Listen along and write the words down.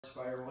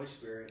by our Holy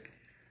Spirit.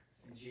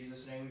 In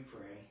Jesus' name we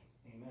pray.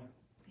 Amen.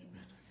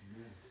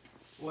 Amen.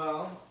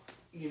 Well,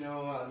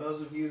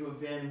 those of you who have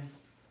been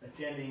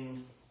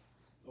attending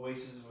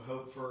Oasis of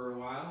Hope for a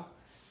while,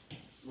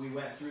 we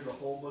went through the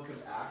whole book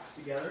of Acts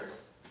together.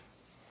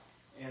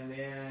 And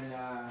then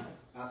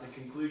at the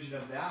conclusion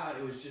of that,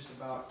 it was just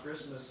about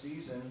Christmas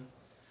season.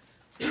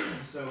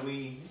 So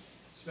we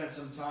spent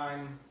some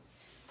time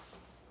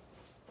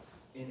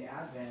in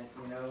Advent,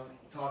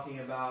 talking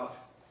about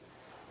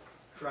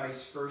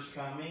Christ's first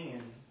coming,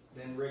 and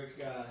then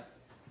Rick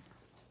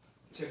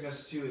took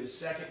us to his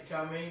second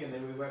coming, and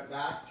then we went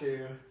back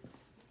to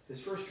his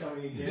first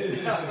coming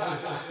again.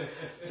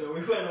 So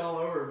we went all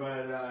over,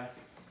 but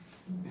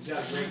we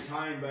had a great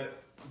time.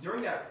 But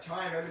during that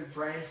time, I've been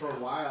praying for a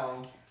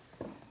while,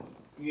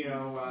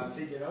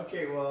 thinking,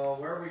 okay, well,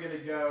 where are we going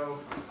to go?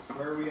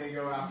 Where are we going to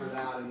go after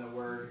that in the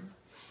Word?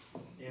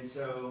 And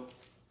so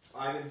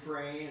I've been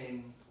praying,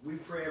 and we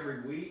pray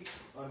every week.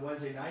 On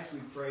Wednesday nights,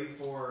 we pray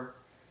for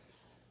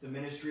the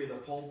ministry of the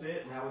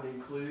pulpit, and that would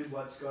include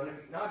what's going to,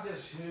 not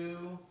just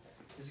who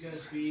is going to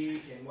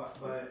speak and what,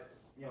 but,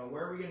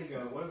 where are we going to go?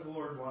 What does the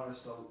Lord want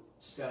us to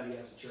study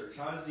as a church?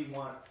 How does He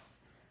want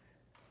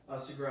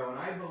us to grow? And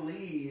I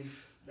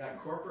believe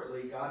that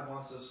corporately, God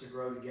wants us to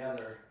grow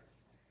together.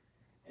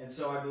 And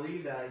so I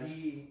believe that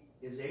He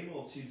is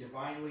able to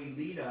divinely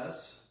lead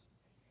us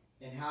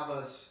and have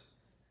us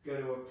go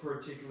to a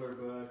particular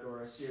book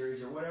or a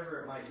series or whatever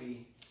it might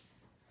be.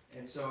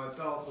 And so I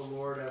felt the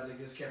Lord, as I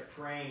just kept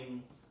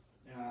praying,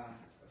 I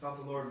felt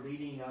the Lord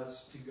leading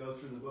us to go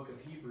through the book of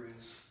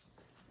Hebrews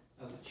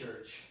as a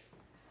church.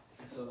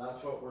 And so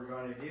that's what we're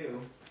going to do.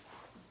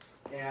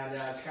 And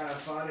it's kind of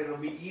fun. It'll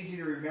be easy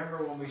to remember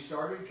when we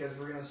started, because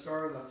we're going to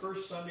start on the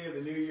first Sunday of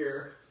the new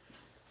year,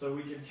 so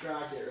we can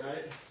track it,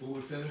 right? Will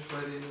we finish by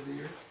the end of the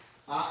year?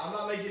 I'm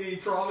not making any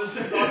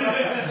promises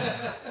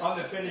on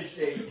the finish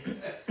date.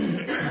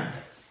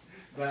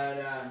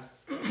 But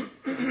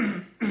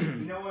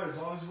you know what? As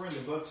long as we're in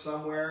the book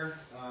somewhere,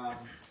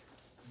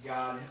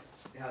 God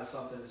has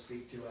something to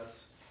speak to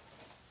us.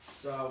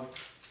 So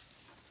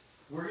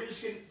we're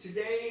just going to,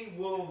 today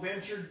we'll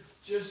venture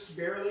just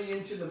barely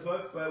into the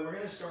book, but we're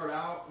going to start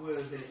out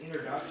with an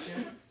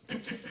introduction,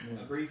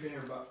 a brief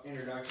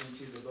introduction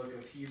to the book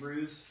of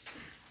Hebrews,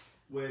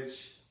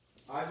 which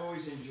I've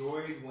always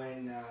enjoyed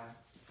when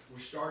we're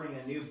starting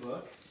a new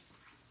book,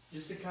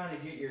 just to kind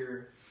of get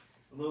a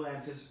little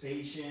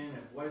anticipation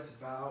of what it's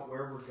about,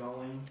 where we're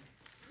going,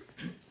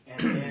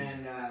 and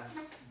then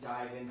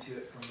dive into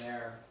it from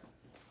there.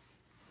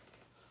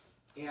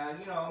 And,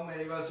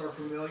 many of us are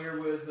familiar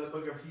with the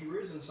book of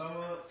Hebrews, and some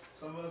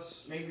of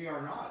us maybe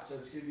are not, so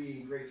it's going to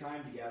be a great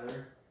time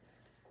together.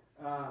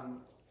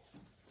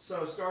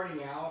 So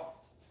starting out,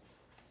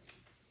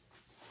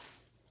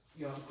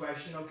 the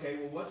question, okay,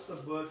 well, what's the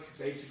book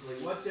basically,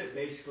 what's it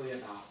basically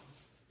about?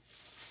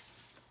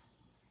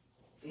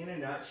 In a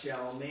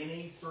nutshell,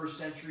 many first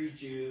century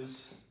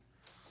Jews,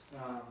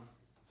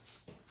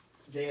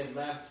 they had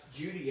left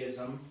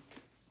Judaism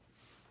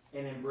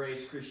and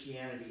embraced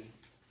Christianity.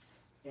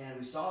 And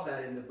we saw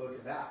that in the book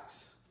of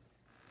Acts.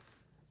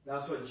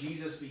 That's what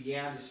Jesus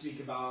began to speak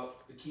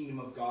about. The kingdom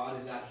of God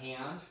is at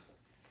hand.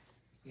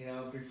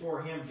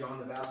 Before him, John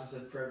the Baptist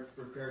had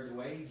prepared the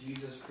way.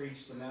 Jesus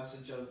preached the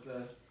message of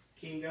the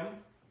kingdom.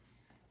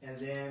 And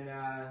then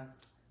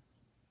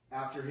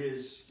after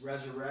his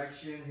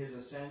resurrection, his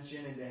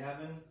ascension into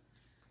heaven,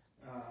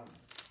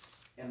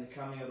 and the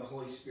coming of the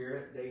Holy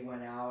Spirit, they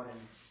went out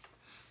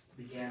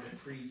and began to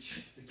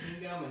preach the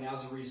kingdom. And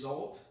as a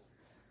result,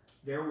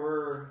 there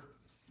were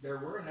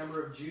a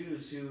number of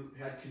Jews who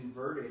had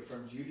converted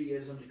from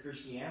Judaism to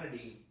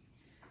Christianity.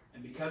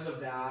 And because of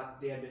that,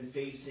 they had been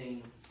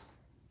facing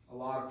a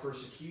lot of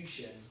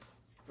persecution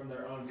from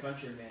their own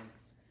countrymen.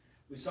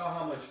 We saw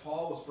how much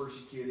Paul was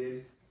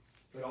persecuted,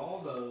 but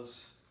all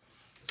those,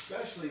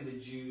 especially the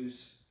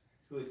Jews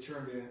who had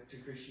turned to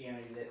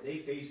Christianity, that they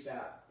faced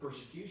that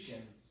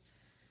persecution.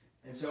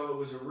 And so it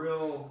was a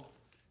real,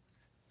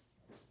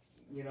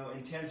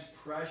 intense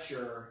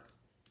pressure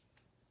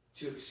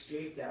to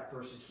escape that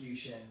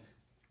persecution.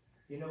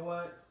 You know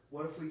what?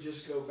 What if we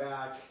just go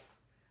back?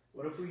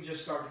 What if we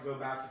just start to go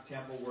back to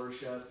temple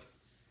worship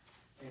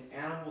and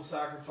animal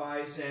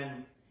sacrifice?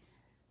 And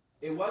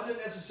it wasn't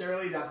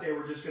necessarily that they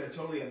were just going to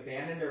totally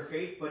abandon their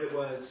faith, but it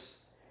was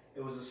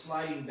a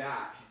sliding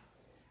back,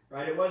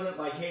 right? It wasn't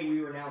like, hey,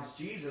 we renounce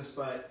Jesus,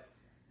 but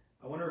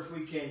I wonder if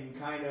we can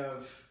kind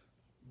of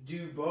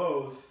do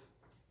both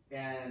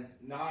and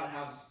not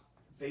have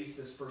face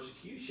this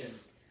persecution.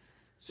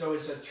 So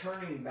it's a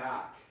turning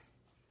back.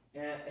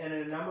 And in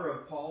a number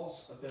of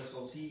Paul's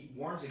epistles, he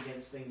warns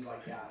against things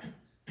like that,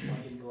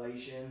 like in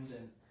Galatians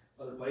and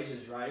other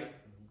places, right?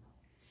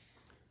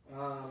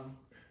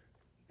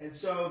 And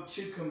so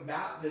to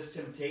combat this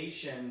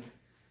temptation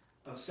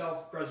of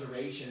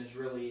self-preservation is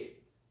really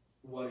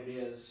what it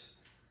is.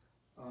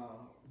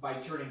 By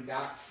turning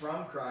back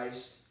from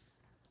Christ,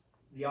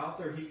 the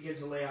author, he begins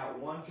to lay out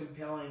one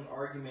compelling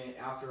argument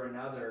after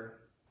another.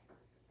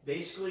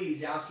 Basically,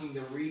 he's asking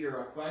the reader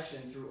a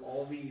question through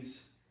all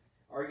these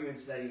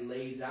arguments that he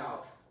lays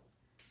out.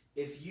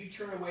 If you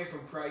turn away from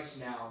Christ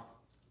now,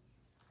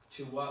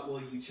 to what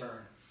will you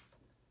turn?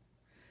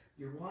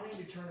 You're wanting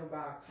to turn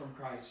back from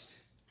Christ.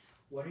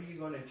 What are you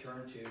going to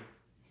turn to?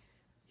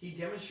 He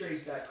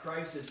demonstrates that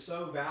Christ is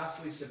so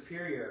vastly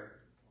superior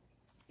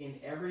in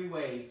every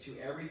way to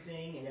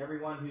everything and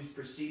everyone who's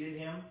preceded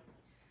him.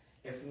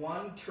 If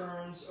one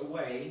turns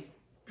away,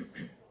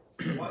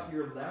 what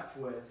you're left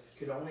with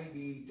could only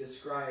be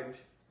described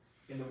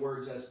in the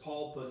words as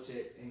Paul puts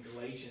it in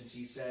Galatians.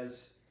 He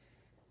says,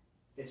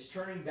 it's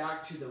turning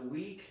back to the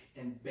weak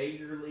and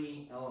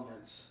beggarly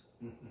elements.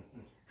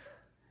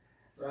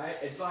 Right?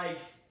 It's like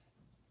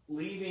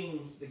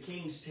leaving the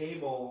king's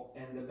table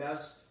and the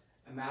best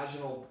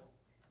imaginable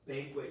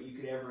banquet you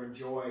could ever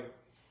enjoy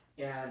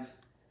and,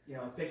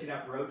 picking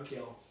up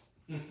roadkill.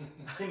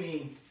 I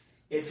mean,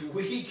 it's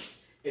weak,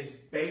 it's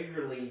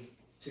beggarly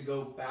to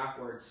go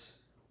backwards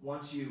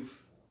once you've,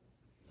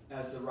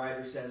 as the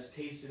writer says,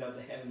 tasted of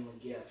the heavenly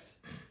gift.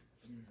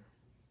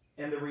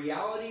 And the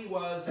reality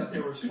was that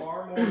there was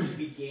far more to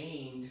be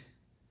gained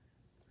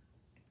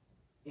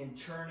in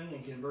turning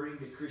and converting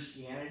to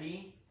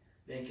Christianity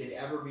than could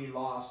ever be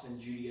lost in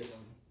Judaism.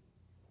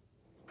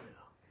 Yeah.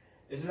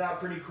 Isn't that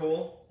pretty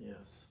cool?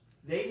 Yes.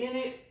 They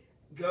didn't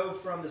go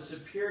from the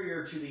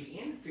superior to the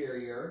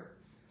inferior.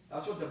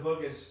 That's what the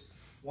book is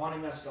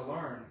wanting us to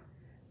learn.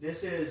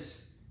 This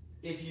is,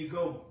 if you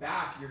go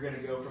back, you're going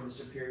to go from the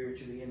superior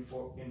to the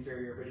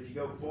inferior. But if you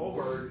go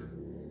forward,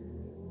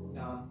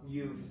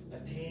 you've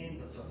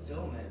attained the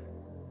fulfillment.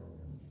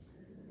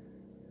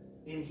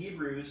 In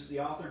Hebrews, the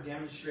author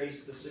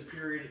demonstrates the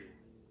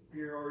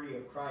superiority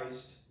of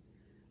Christ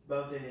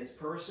both in his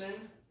person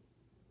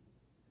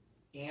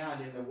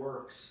and in the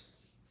works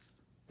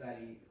that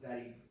he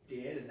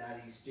did and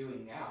that he's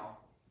doing now.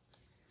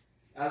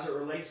 As it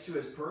relates to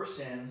his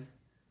person,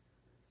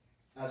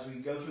 as we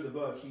go through the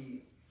book,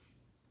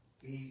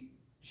 he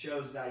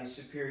shows that he's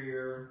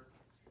superior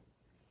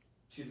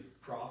to the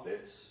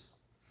prophets,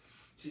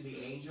 to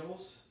the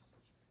angels,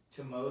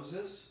 to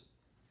Moses.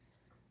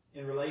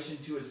 In relation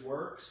to his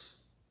works,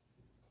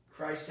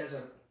 Christ has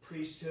a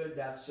priesthood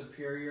that's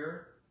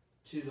superior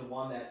to the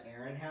one that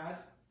Aaron had,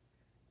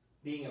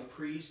 being a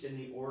priest in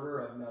the order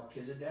of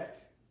Melchizedek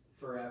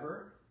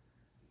forever,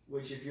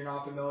 which if you're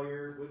not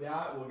familiar with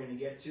that, we're going to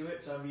get to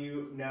it. Some of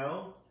you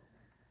know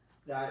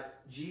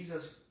that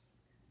Jesus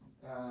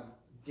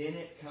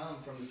didn't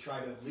come from the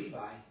tribe of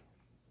Levi,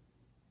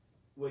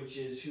 which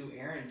is who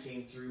Aaron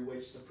came through,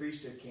 which the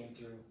priesthood came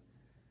through.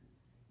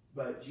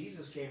 But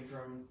Jesus came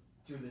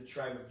through the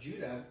tribe of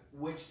Judah,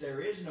 which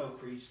there is no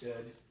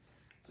priesthood.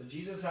 So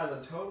Jesus has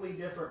a totally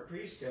different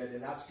priesthood,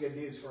 and that's good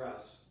news for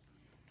us.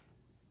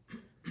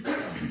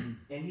 And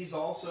he's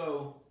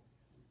also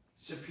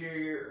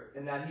superior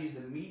in that he's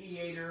the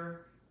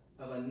mediator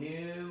of a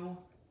new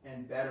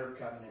and better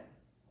covenant.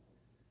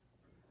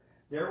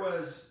 There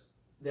was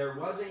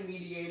a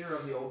mediator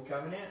of the old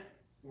covenant.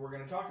 We're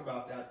going to talk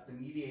about that. The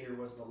mediator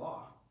was the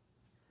law.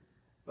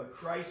 But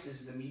Christ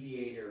is the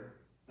mediator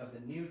of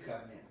the new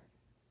covenant,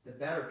 the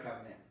better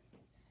covenant,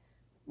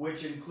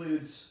 which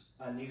includes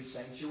a new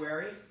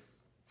sanctuary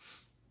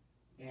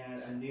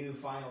and a new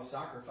final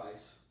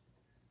sacrifice.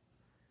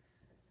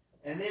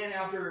 And then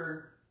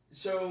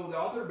so the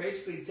author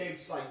basically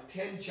takes like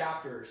 10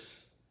 chapters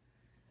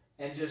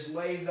and just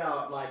lays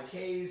out like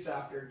case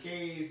after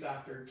case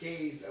after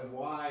case of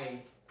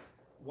why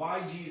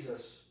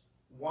Jesus,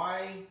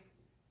 why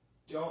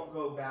don't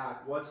go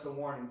back, what's the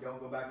warning,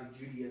 don't go back to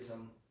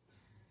Judaism.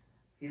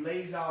 He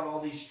lays out all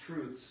these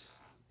truths.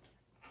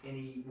 And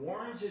he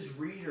warns his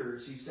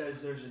readers. He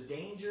says there's a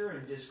danger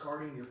in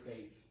discarding your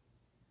faith.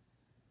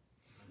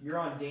 You're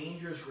on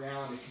dangerous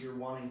ground if you're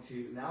wanting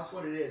to. And that's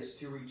what it is.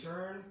 To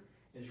return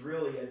is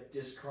really a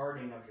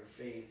discarding of your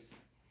faith.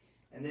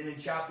 And then in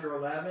chapter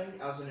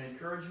 11, as an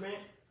encouragement,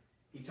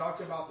 he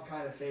talks about the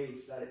kind of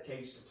faith that it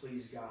takes to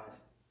please God.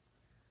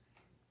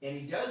 And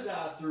he does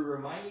that through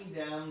reminding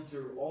them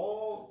through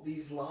all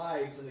these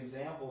lives and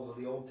examples of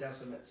the Old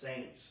Testament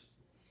saints.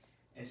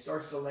 And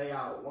starts to lay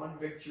out one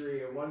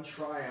victory and one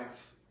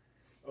triumph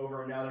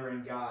over another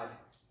in God.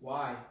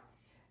 Why?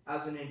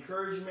 As an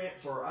encouragement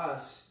for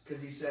us,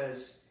 because he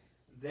says,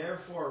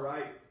 therefore,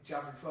 right,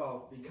 chapter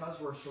 12, because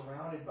we're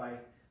surrounded by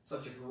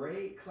such a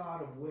great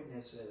cloud of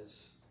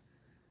witnesses,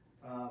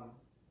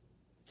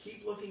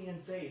 keep looking in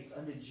faith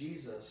unto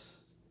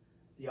Jesus,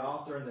 the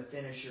author and the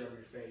finisher of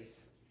your faith.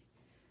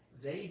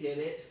 They did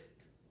it.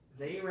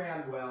 They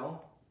ran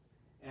well.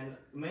 And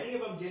many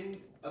of them didn't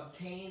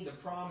obtain the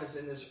promise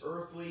in this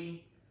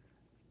earthly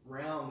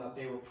realm that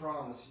they were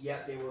promised,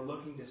 yet they were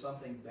looking to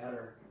something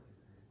better,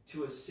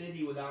 to a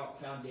city without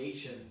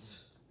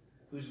foundations,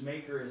 whose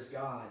maker is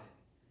God,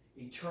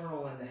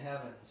 eternal in the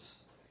heavens.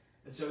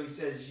 And so he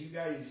says, you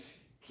guys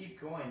keep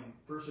going,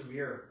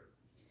 persevere.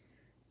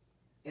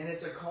 And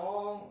it's a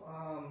call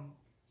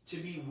to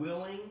be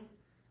willing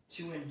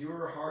to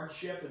endure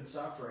hardship and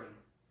suffering.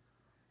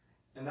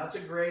 And that's a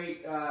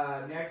great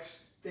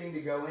next thing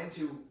to go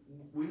into.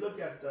 We look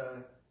at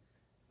the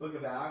book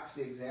of Acts,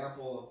 the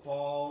example of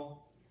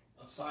Paul,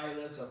 of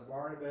Silas, of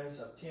Barnabas,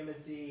 of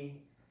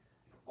Timothy,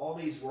 all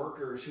these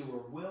workers who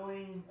were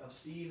willing, of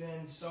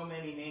Stephen, so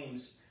many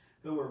names,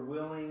 who were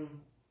willing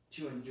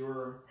to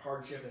endure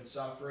hardship and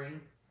suffering.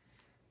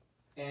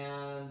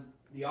 And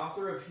the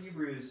author of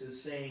Hebrews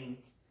is saying,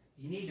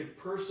 you need to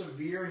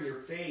persevere in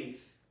your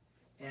faith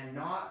and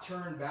not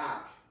turn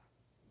back.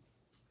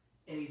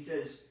 And he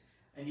says,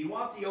 and you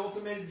want the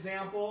ultimate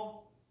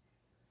example?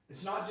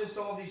 It's not just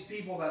all these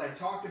people that I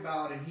talked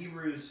about in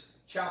Hebrews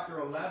chapter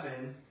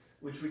 11,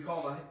 which we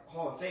call the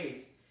Hall of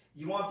Faith.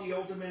 You want the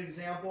ultimate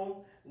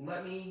example?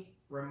 Let me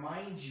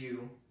remind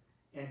you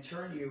and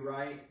turn you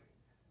right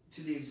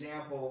to the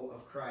example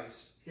of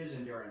Christ, his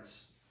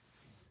endurance.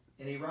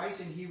 And he writes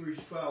in Hebrews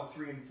 12,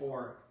 3 and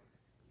 4,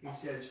 he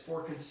says,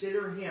 for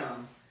consider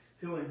him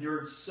who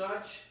endured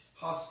such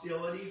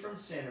hostility from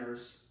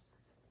sinners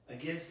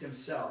against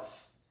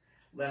himself,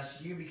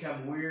 lest you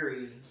become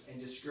weary and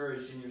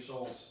discouraged in your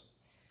souls.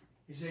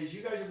 He says,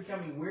 you guys are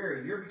becoming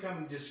weary. You're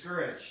becoming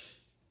discouraged.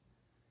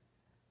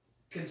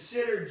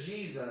 Consider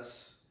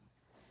Jesus.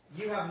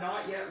 You have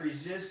not yet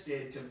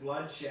resisted to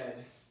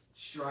bloodshed,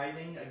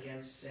 striving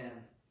against sin.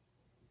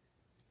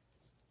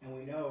 And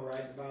we know,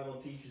 right, the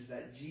Bible teaches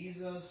that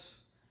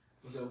Jesus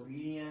was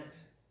obedient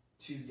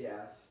to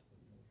death,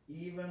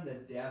 even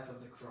the death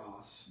of the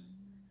cross.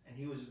 And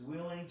he was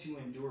willing to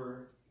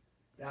endure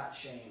that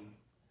shame.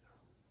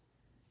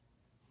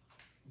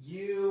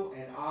 You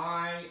and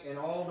I and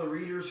all the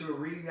readers who are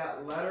reading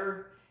that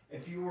letter,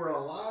 if you were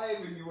alive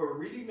and you were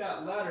reading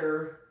that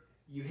letter,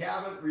 you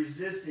haven't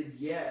resisted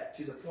yet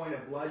to the point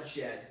of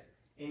bloodshed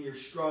in your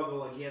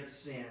struggle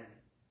against sin.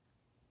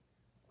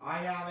 I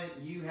haven't,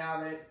 you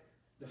haven't.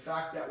 The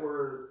fact that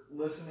we're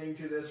listening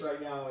to this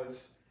right now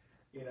is,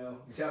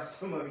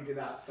 testimony to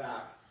that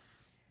fact.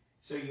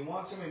 So you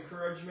want some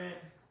encouragement?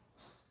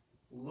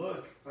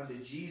 Look unto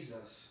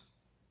Jesus,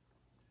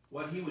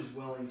 what he was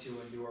willing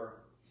to endure.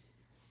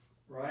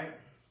 Right?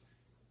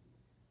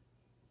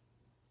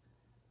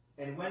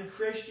 And when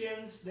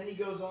Christians, then he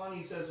goes on,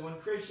 he says, when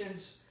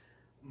Christians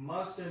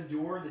must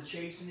endure the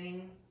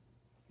chastening,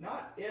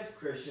 not if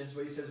Christians,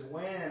 but he says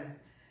when,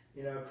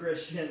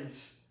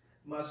 Christians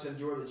must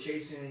endure the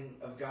chastening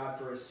of God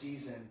for a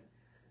season.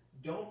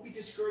 Don't be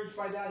discouraged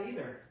by that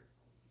either.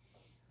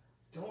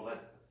 Don't let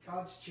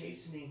God's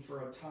chastening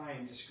for a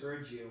time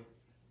discourage you.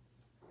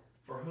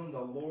 For whom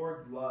the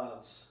Lord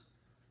loves,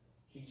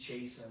 he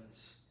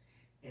chastens.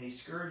 And he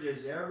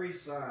scourges every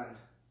son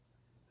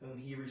whom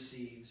he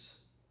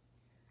receives.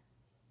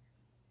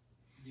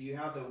 Do you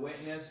have the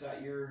witness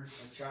that you're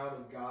a child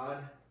of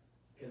God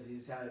because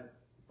he's had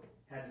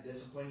to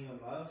discipline you in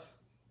love?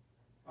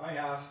 I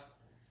have.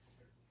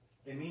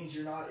 It means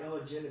you're not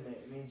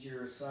illegitimate. It means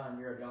you're a son,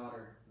 you're a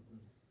daughter.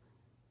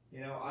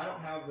 I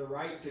don't have the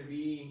right to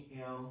be,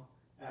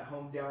 at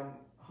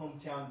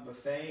hometown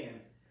buffet and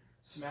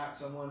smack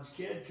someone's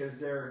kid because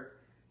they're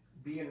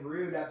being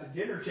rude at the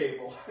dinner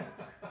table.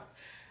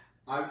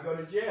 I'd go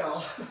to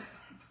jail.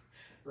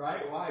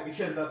 Right? Why?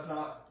 Because that's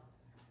not,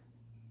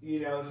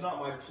 it's not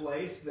my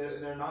place.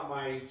 They're not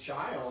my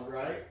child,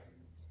 right?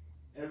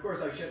 And of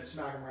course I shouldn't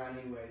smack them around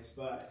anyways,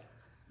 but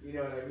you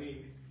know what I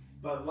mean.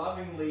 But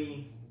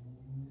lovingly,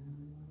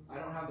 I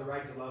don't have the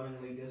right to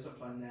lovingly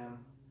discipline them.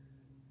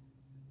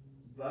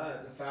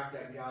 But the fact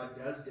that God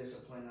does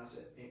discipline us,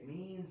 it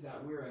means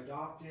that we're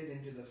adopted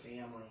into the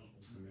family.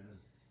 Amen.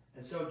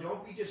 And so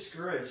don't be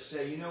discouraged.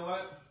 Say, you know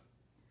what?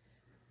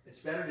 It's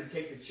better to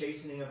take the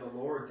chastening of the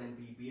Lord than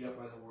be beat up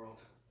by the world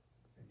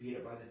and beat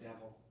up by the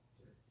devil.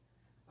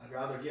 I'd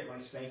rather get my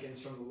spankings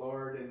from the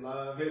Lord and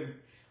love and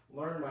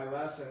learn my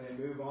lesson and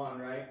move on,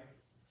 right?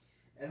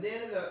 And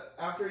then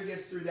after he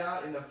gets through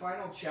that, in the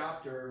final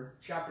chapter,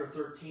 chapter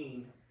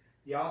 13,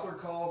 the author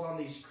calls on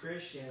these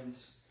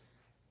Christians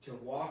to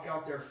walk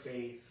out their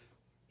faith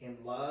in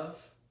love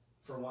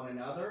for one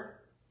another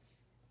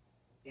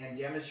and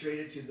demonstrate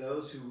it to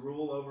those who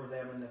rule over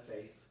them in the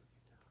faith.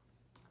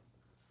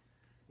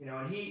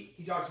 And he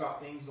talks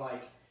about things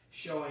like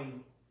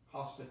showing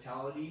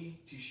hospitality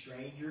to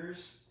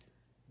strangers.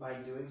 By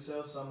doing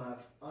so, some have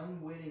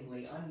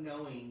unwittingly,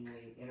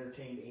 unknowingly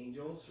entertained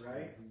angels,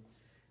 right? Mm-hmm.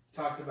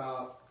 Talks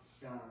about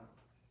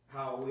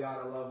how we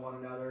ought to love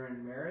one another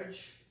in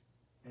marriage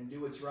and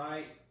do what's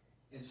right.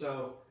 And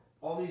so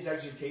all these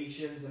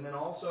exhortations, and then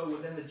also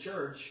within the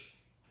church,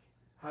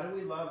 how do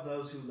we love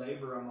those who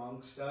labor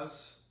amongst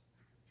us?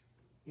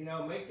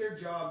 Make their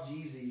jobs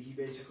easy, he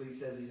basically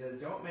says. He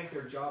says, don't make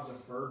their jobs a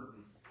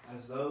burden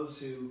as those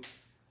who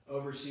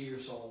oversee your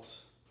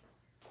souls.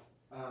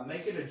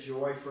 Make it a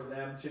joy for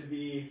them to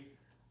be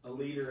a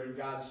leader in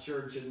God's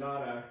church and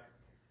not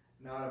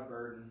a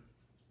burden.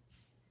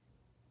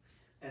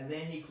 And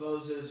then he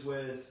closes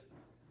with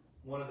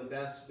one of the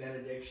best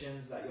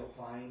benedictions that you'll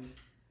find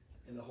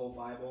in the whole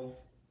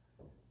Bible.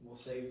 We'll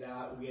save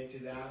that. We'll get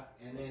to that.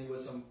 And then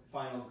with some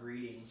final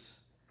greetings.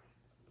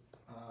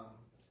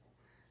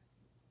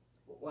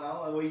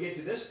 And when we get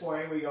to this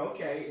point, we go,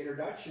 okay,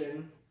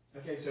 introduction.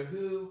 Okay, so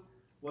who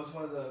was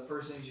one of the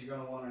first things you're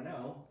going to want to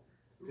know?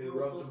 Who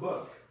wrote the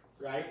book,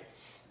 right?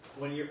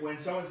 When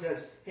someone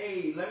says,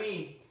 hey, let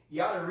me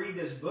you ought to read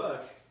this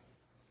book.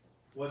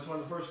 What's one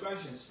of the first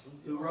questions?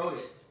 Who wrote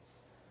it?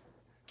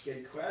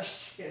 Good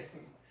question.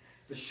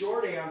 The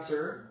short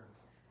answer,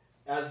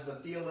 as the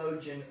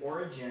theologian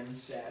Origen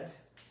said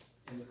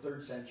in the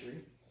 3rd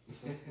century,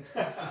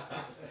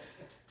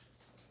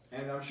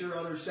 and I'm sure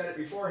others said it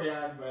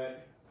beforehand,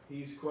 but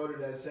he's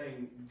quoted as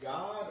saying,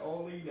 God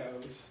only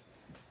knows.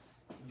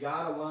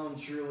 God alone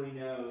truly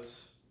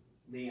knows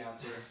the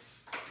answer.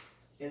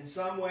 In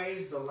some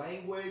ways, the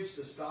language,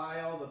 the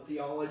style, the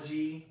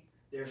theology,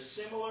 they're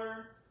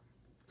similar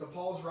to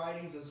Paul's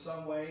writings in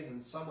some ways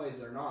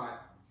they're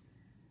not.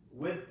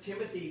 With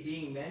Timothy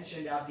being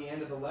mentioned at the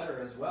end of the letter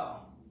as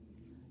well.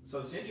 So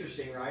it's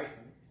interesting, right?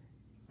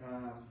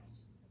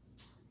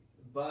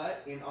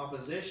 But in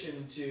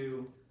opposition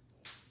to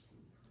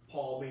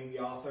Paul being the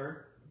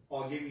author,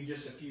 I'll give you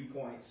just a few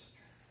points.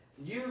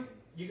 You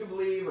can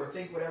believe or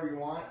think whatever you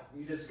want.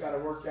 You just got to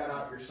work that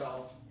out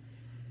yourself.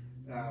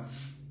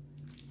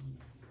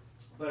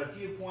 But a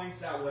few points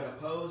that would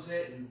oppose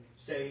it and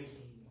say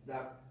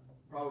that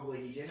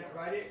probably he didn't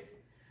write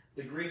it.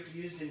 The Greek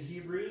used in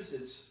Hebrews,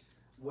 it's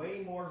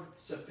way more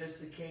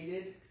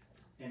sophisticated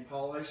and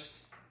polished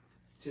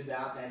to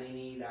that than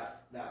any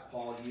that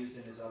Paul used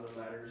in his other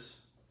letters.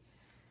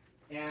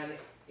 And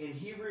in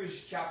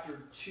Hebrews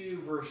chapter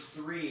 2, verse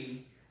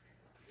 3,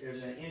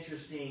 there's an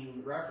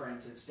interesting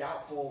reference. It's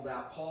doubtful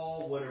that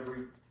Paul would have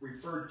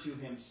referred to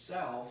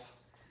himself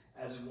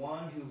as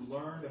one who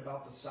learned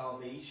about the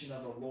salvation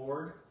of the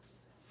Lord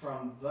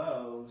from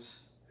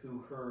those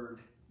who heard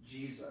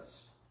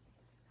Jesus.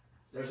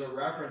 There's a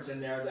reference in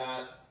there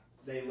that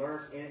they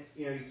learned,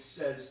 he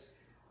says,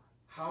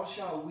 how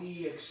shall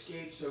we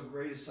escape so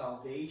great a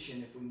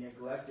salvation if we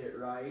neglect it,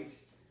 right?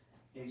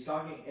 And he's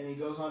talking, and he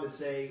goes on to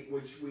say,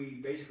 which we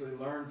basically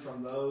learned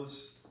from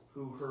those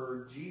who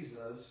heard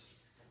Jesus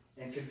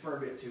and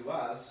confirmed it to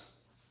us.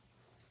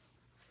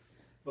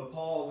 But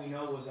Paul, we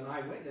know, was an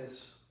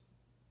eyewitness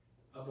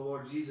of the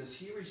Lord Jesus.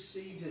 He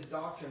received his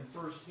doctrine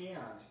firsthand.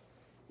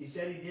 He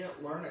said he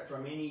didn't learn it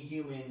from any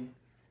human,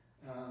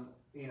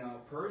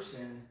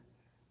 person.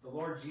 The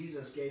Lord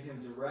Jesus gave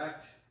him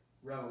direct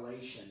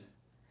revelation.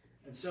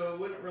 And so it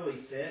wouldn't really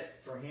fit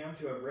for him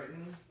to have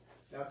written.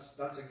 That's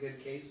a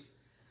good case.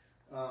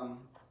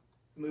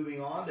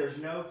 Moving on, there's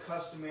no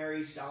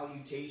customary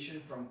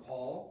salutation from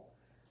Paul,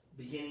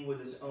 beginning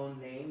with his own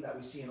name that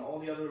we see in all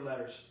the other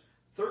letters.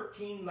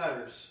 13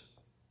 letters.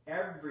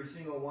 Every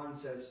single one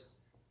says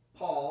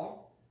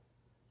Paul,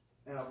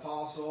 an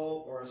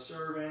apostle or a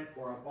servant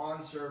or a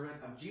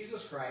bondservant of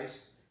Jesus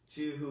Christ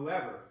to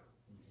whoever.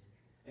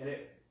 And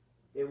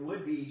it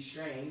would be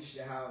strange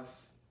to have,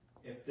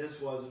 if this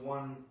was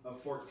one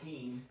of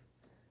 14,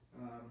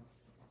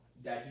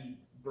 that he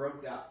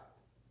broke that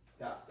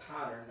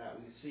pattern that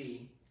we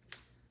see.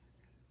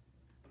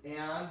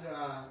 And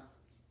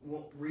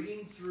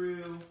reading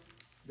through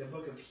the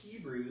book of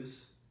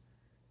Hebrews,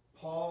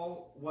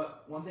 Paul,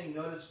 one thing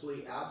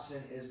noticeably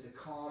absent is the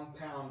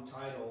compound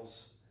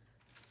titles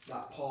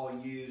that Paul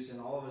used in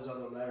all of his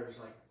other letters,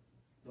 like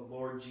the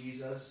Lord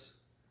Jesus,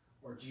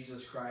 or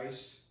Jesus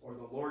Christ, or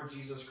the Lord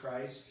Jesus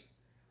Christ,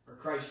 or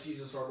Christ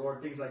Jesus our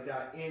Lord, things like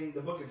that. In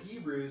the book of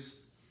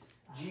Hebrews,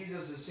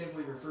 Jesus is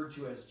simply referred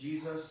to as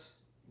Jesus,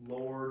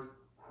 Lord,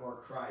 or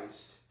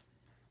Christ.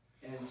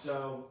 And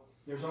so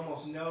there's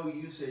almost no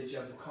usage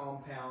of the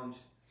compound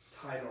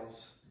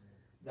titles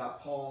that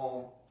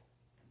Paul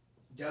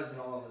does in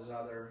all of his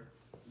other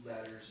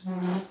letters.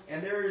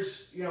 And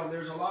there's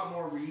a lot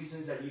more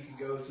reasons that you could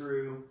go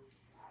through,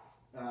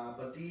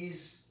 but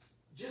these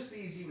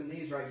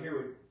right here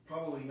would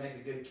probably make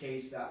a good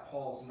case that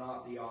Paul's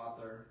not the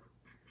author.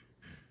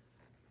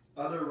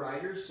 Other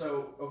writers,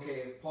 so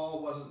okay, if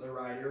Paul wasn't the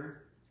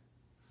writer,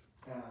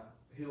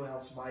 who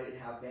else might it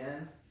have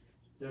been?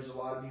 There's a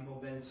lot of people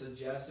been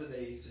suggested.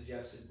 They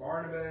suggested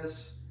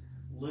Barnabas,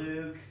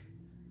 Luke,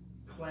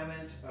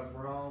 Clement of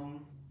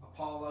Rome,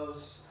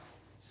 Apollos,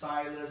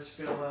 Silas,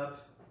 Philip,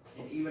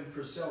 and even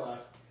Priscilla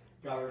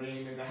got her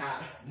name in the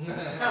hat.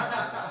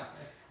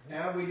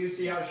 And we do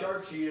see how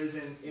sharp she is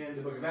in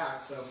the book of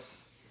Acts. So,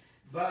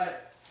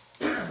 but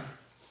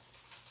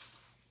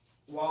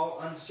while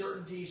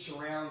uncertainty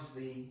surrounds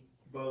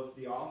both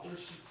the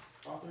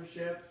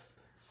authorship,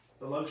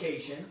 the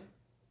location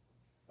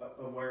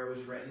of where it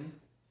was written,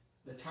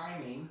 the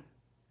timing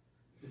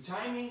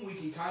we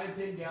can kind of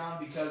pin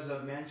down because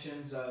of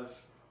mentions of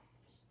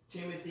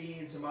Timothy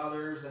and some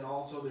others, and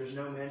also there's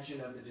no mention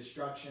of the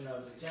destruction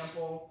of the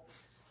temple.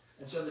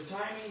 And so the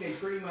timing, they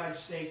pretty much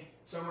think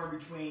somewhere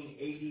between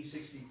AD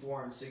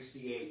 64 and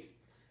 68.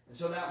 And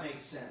so that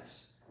makes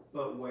sense.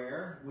 But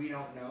where? We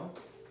don't know.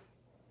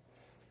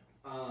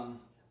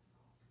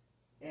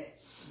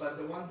 But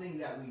the one thing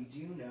that we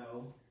do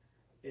know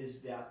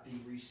is that the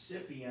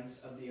recipients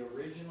of the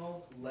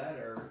original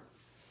letter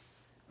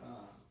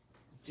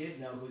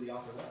did know who the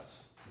author was.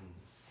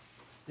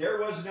 There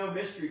was no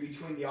mystery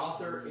between the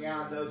author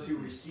and those who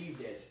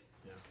received it.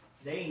 Yeah.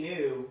 They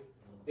knew.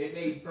 It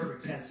made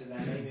perfect sense to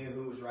them. They knew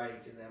who was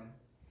writing to them.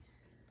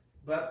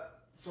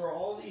 But for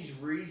all these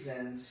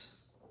reasons,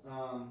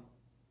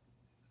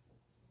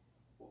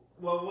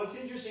 well, what's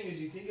interesting is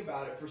you think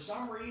about it, for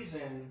some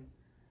reason,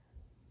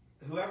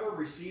 whoever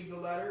received the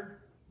letter,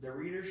 the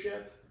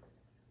readership,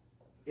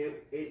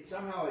 it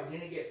somehow it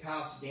didn't get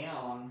passed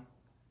down.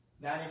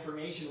 That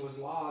information was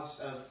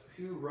lost of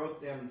who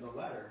wrote them the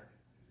letter.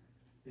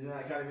 Isn't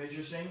that kind of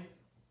interesting?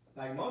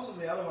 Like most of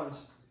the other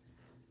ones,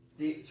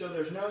 so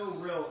there's no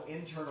real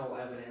internal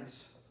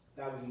evidence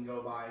that we can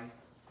go by,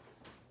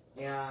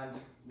 and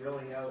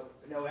really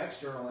no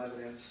external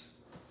evidence.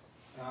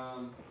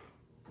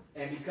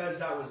 And because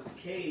that was the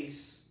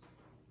case,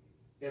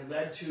 it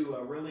led to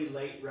a really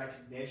late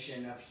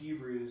recognition of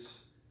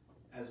Hebrews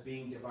as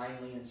being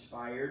divinely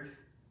inspired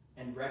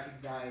and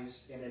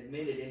recognized and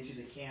admitted into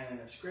the canon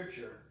of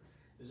Scripture.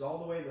 It was all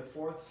the way in the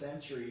 4th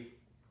century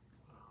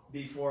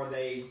before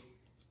they,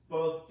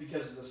 both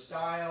because of the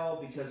style,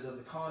 because of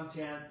the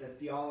content, the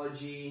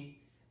theology,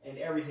 and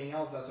everything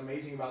else that's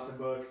amazing about the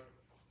book,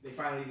 they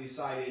finally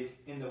decided,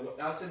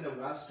 that's in the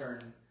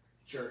Western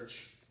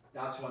church,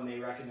 that's when they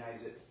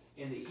recognize it.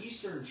 In the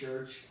Eastern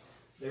church,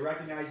 they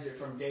recognized it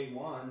from day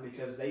one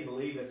because they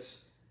believe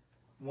it's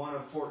one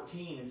of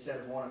 14 instead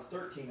of one of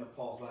 13 of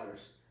Paul's letters.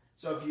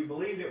 So if you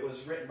believed it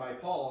was written by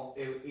Paul,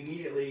 it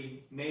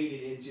immediately made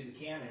it into the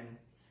canon,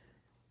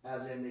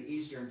 as in the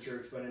Eastern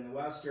church. But in the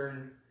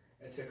Western,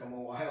 it took them a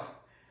while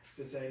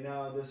to say,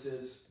 no, this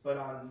is, but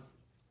on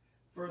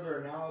further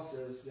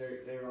analysis,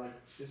 they were like,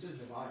 this is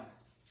divine.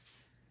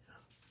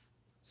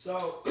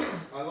 So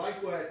I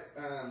like what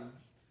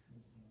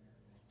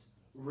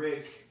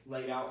Rick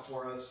laid out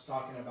for us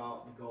talking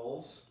about the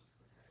goals,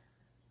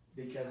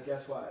 because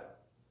guess what?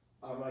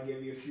 I'm going to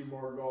give you a few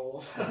more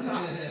goals.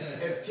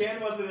 If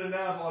 10 wasn't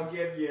enough, I'll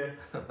give you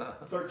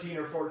 13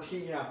 or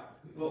 14. Yeah.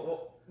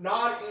 Well,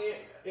 not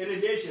in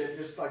addition,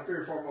 just like 3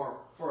 or 4 more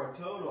for a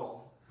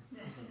total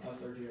of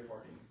 13 or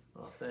 14.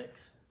 Well,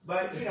 thanks.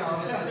 But,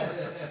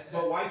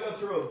 but why go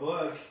through a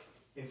book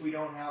if we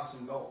don't have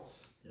some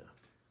goals? Yeah.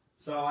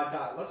 So I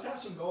thought, let's have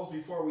some goals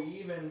before we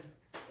even,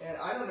 and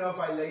I don't know if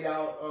I laid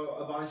out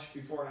a bunch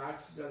before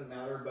Acts, it doesn't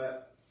matter,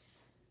 but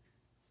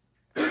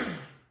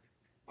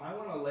I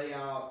want to lay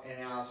out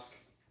and ask,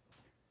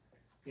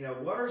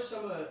 what are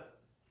some of the,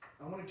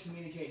 I want to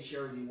communicate and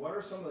share with you, what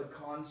are some of the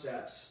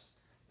concepts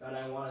that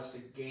I want us to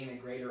gain a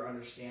greater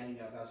understanding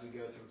of as we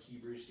go through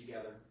Hebrews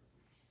together.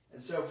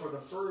 And so for the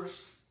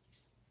first,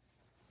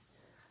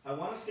 I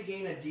want us to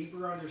gain a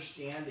deeper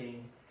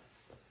understanding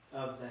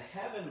of the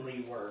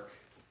heavenly work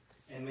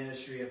and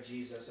ministry of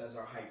Jesus as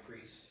our high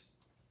priest,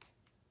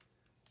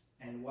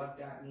 and what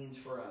that means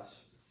for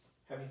us.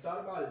 Have you thought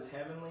about his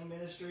heavenly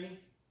ministry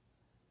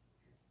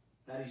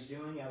that he's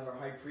doing as our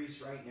high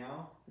priest right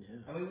now? Yeah.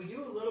 I mean, we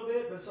do a little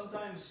bit, but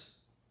sometimes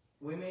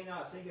we may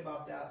not think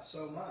about that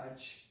so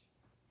much.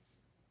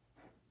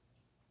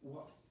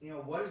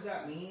 What does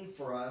that mean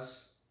for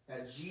us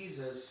that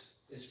Jesus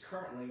is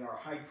currently our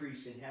high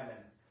priest in heaven?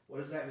 What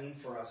does that mean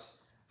for us?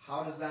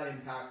 How does that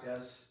impact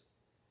us?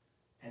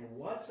 And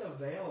what's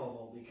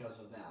available because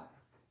of that?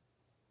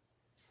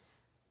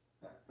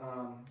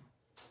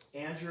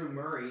 Andrew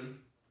Murray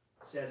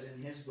says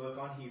in his book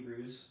on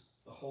Hebrews,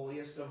 The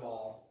Holiest of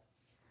All,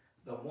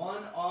 the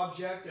one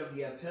object of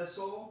the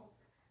epistle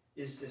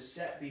is to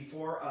set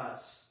before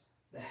us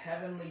the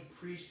heavenly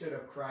priesthood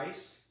of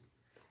Christ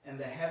and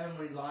the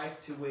heavenly life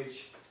to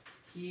which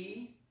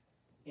he,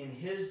 in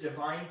his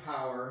divine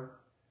power,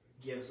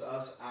 gives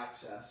us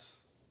access.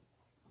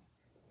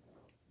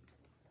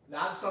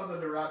 That's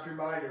something to wrap your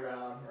mind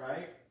around,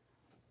 right?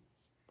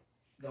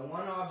 The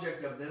one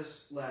object of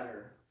this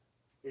letter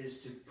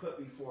is to put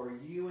before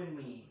you and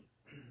me,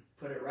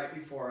 put it right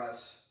before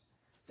us,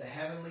 the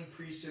heavenly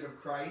priesthood of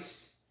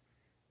Christ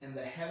and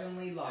the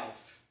heavenly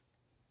life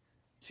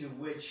to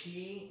which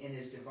he, in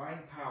his divine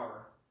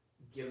power,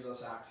 gives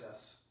us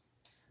access.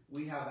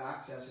 We have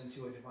access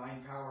into a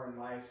divine power and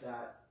life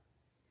that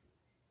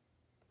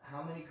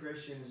how many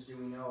Christians do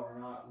we know are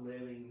not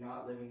living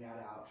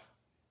that out?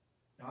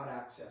 Not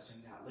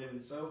accessing that,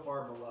 living so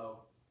far below.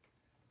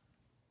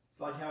 It's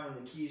like having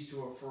the keys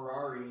to a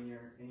Ferrari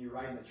and you're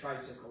riding the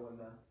tricycle in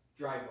the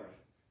driveway.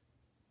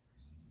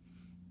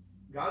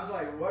 God's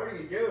like, what are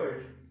you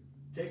doing?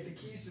 Take the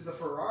keys to the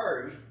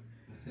Ferrari.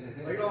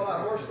 Look at all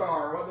that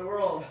horsepower. What in the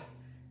world?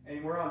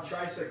 And we're on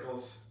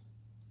tricycles,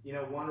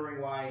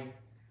 wondering why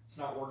it's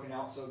not working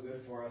out so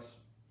good for us.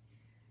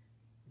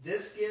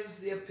 This gives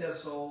the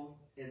epistle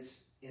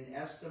its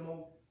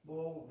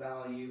inestimable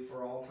value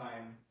for all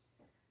time,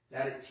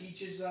 that it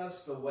teaches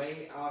us the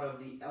way out of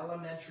the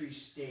elementary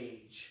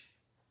stage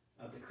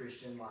of the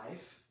Christian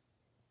life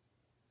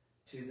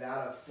to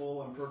that of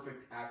full and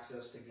perfect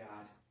access to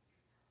God.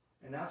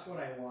 And that's what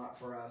I want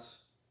for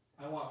us.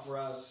 I want for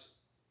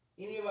us,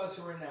 any of us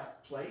who are in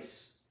that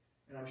place,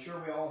 and I'm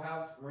sure we all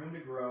have room to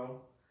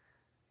grow,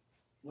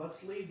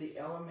 let's leave the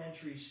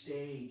elementary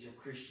stage of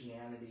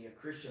Christianity, of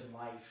Christian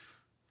life,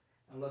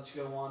 and let's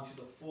go on to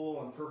the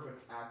full and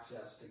perfect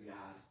access to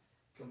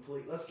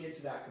God. Let's get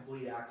to that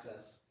complete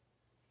access.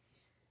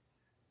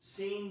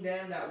 Seeing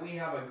then that we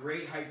have a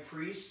great high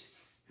priest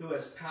who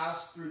has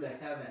passed through the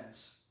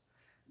heavens,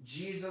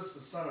 Jesus, the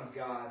Son of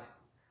God,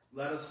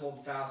 let us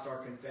hold fast our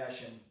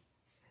confession.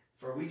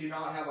 For we do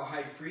not have a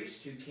high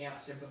priest who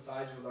can't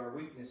sympathize with our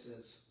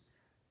weaknesses,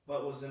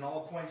 but was in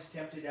all points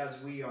tempted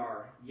as we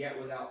are, yet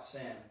without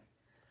sin.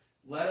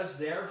 Let us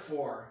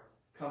therefore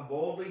come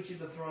boldly to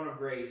the throne of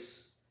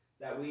grace,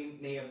 that we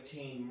may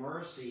obtain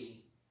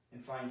mercy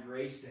and find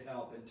grace to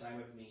help in time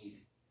of need.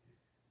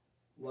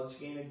 Let's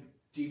gain a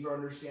deeper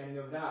understanding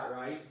of that,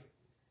 right?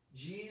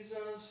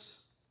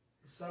 Jesus,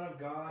 the Son of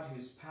God,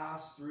 who's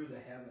passed through the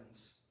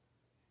heavens.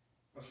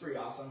 That's pretty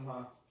awesome,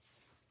 huh?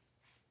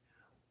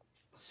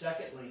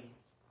 Secondly,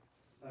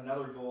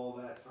 another goal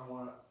that I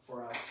want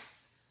for us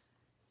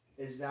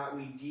is that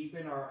we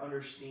deepen our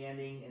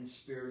understanding in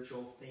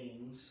spiritual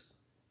things.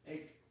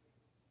 It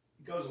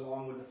goes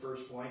along with the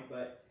first point,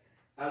 but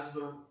as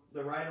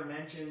the writer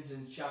mentions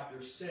in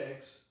chapter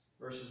 6,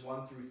 verses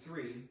 1 through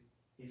 3,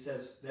 he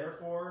says,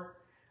 therefore,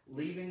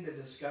 leaving the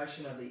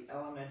discussion of the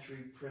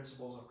elementary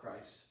principles of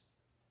Christ.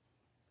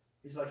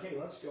 He's like, hey,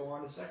 let's go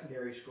on to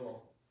secondary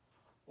school.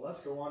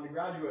 Let's go on to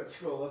graduate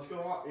school. Let's go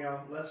on,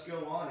 let's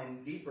go on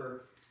and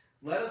deeper.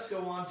 Let us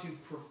go on to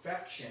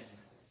perfection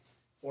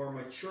or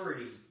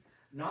maturity,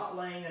 not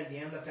laying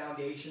again the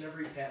foundation of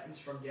repentance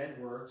from dead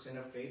works and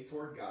of faith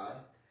toward God,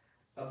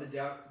 of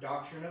the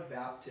doctrine of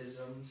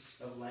baptisms,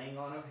 of laying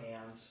on of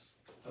hands,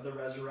 of the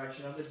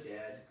resurrection of the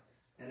dead,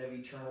 and of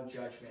eternal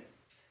judgment.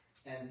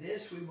 And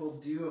this we will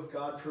do if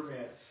God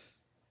permits.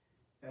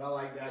 And I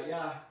like that.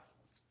 Yeah.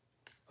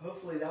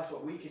 Hopefully that's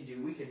what we can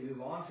do. We can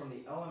move on from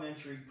the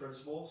elementary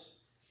principles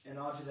and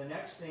on to the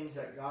next things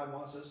that God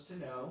wants us to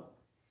know.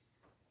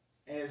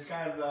 And it's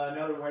kind of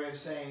another way of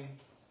saying,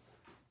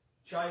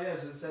 try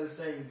this. Instead of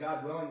saying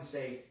God willing,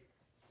 say,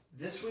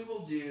 this we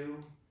will do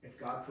if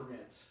God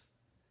permits.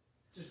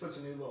 Just puts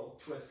a new little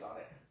twist on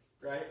it,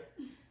 right?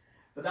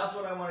 But that's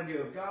what I want to do.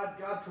 If God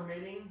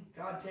permitting,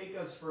 God take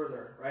us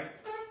further, right?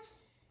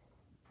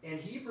 In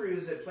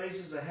Hebrews, it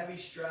places a heavy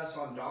stress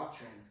on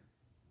doctrine,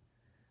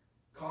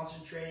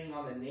 concentrating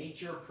on the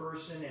nature,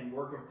 person, and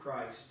work of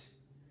Christ,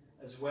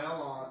 as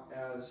well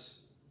as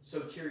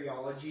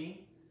soteriology,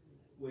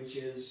 which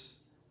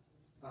is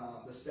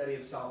the study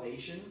of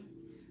salvation.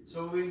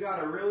 So we've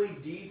got a really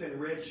deep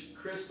and rich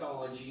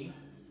Christology,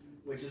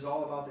 which is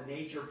all about the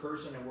nature,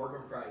 person, and work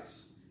of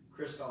Christ.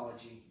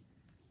 Christology.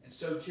 And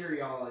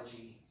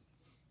soteriology.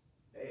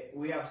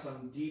 We have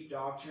some deep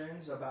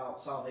doctrines about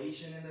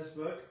salvation in this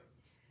book.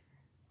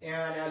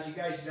 And as you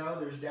guys know,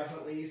 there's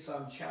definitely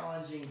some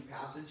challenging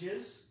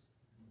passages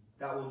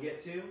that we'll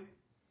get to.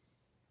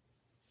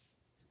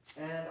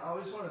 And I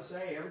always want to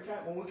say, every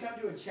time when we come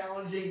to a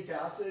challenging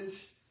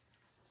passage,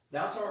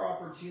 that's our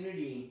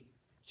opportunity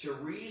to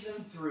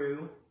reason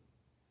through,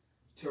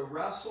 to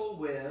wrestle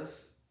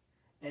with,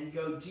 and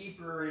go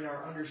deeper in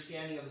our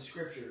understanding of the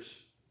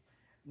Scriptures.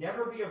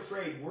 Never be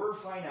afraid. We're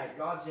finite.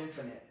 God's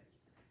infinite.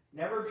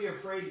 Never be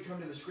afraid to come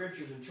to the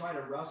Scriptures and try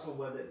to wrestle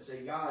with it and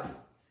say, God,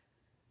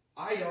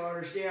 I don't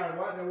understand.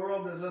 What in the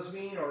world does this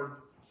mean?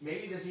 Or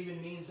maybe this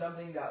even means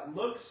something that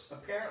looks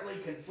apparently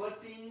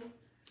conflicting,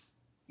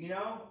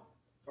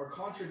 or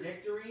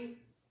contradictory.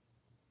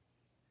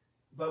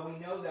 But we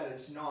know that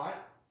it's not.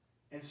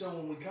 And so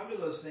when we come to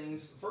those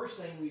things, the first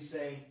thing we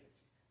say,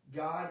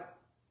 God,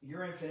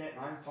 you're infinite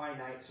and I'm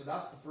finite. So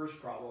that's the first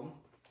problem.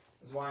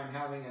 That's why I'm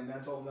having a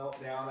mental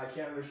meltdown. I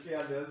can't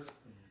understand this.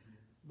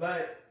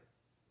 But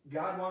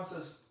God wants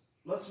us,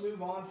 let's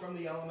move on from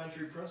the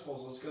elementary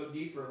principles. Let's go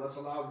deeper. Let's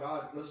allow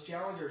God, let's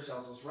challenge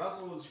ourselves. Let's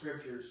wrestle with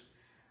Scriptures.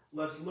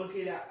 Let's look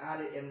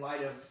at it in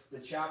light of the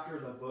chapter,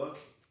 the book,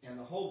 and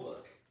the whole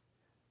book.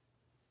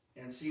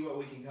 And see what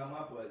we can come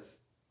up with.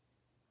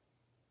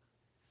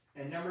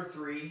 And number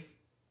 3,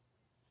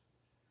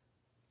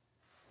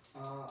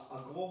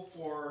 a goal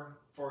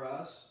for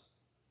us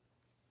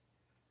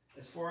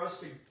is for us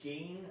to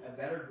gain a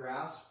better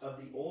grasp of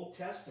the Old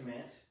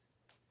Testament,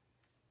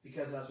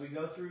 because as we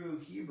go through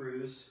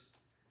Hebrews,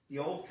 the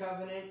Old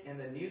Covenant and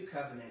the New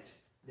Covenant,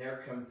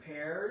 they're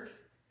compared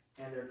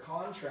and they're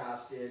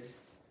contrasted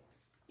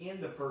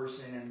in the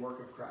person and work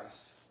of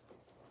Christ.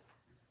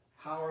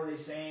 How are they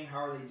saying?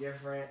 How are they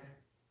different?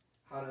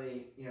 How do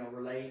they,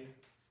 relate?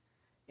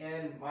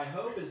 And my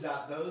hope is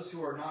that those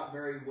who are not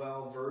very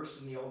well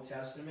versed in the Old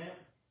Testament,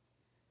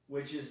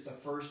 which is the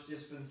first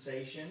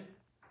dispensation,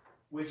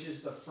 which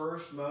is the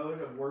first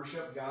mode of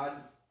worship God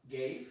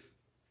gave,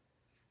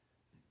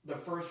 the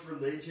first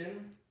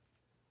religion,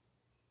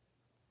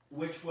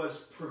 which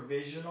was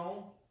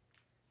provisional,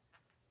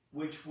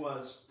 which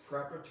was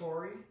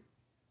preparatory,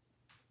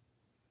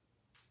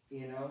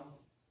 and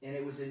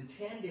it was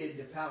intended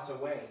to pass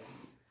away.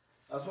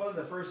 That's one of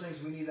the first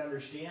things we need to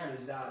understand,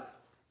 is that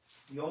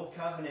the Old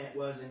Covenant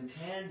was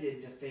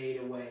intended to fade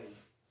away.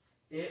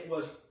 It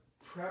was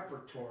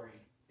preparatory.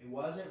 It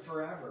wasn't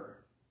forever.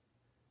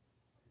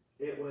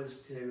 It was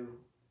to,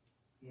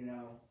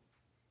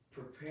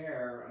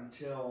 prepare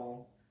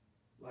until,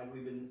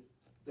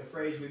 the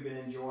phrase we've been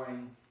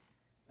enjoying,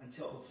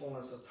 until the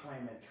fullness of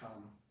time had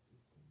come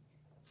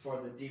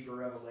for the deeper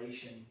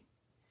revelation.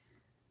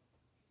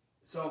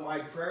 So my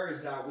prayer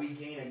is that we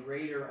gain a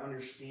greater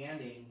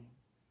understanding,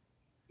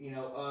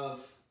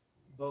 of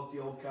both the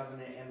Old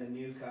Covenant and the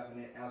New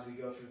Covenant as we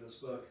go through this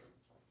book.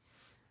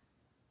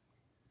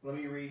 Let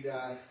me read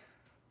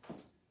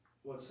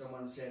what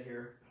someone said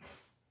here.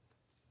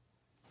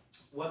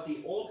 What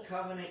the Old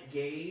Covenant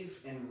gave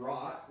and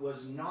wrought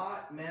was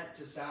not meant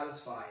to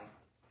satisfy,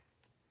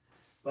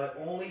 but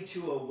only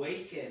to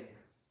awaken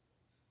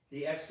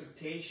the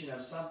expectation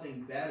of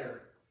something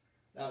better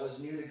that was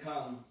new to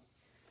come.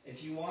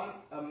 If you want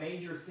a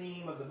major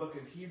theme of the book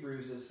of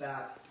Hebrews, is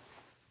that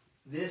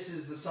this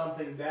is the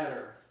something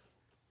better.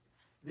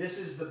 This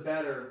is the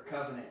better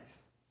covenant.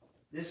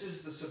 This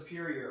is the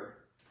superior.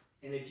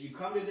 And if you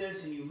come to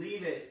this and you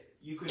leave it,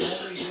 you could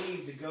only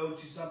leave to go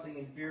to something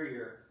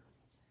inferior.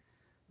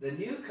 The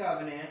new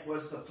covenant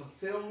was the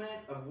fulfillment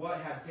of what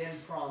had been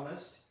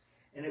promised,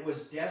 and it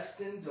was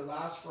destined to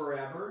last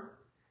forever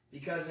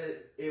because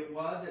it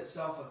was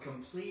itself a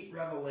complete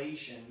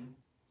revelation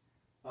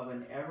of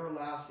an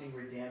everlasting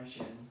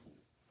redemption,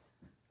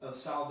 of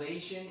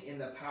salvation in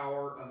the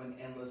power of an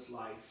endless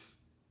life.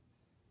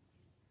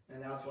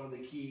 And that's one of the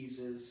keys,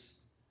 is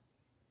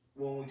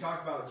when we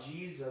talk about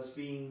Jesus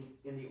being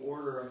in the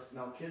order of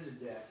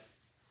Melchizedek,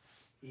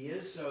 he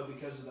is so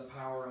because of the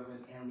power of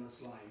an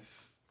endless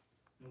life.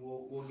 And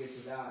we'll get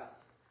to that.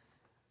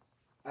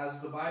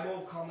 As the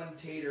Bible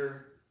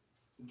commentator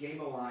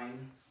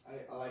Gabeline,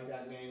 I like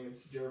that name,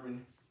 it's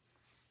German,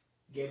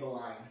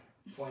 Gabeline,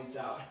 points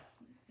out,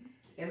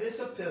 in this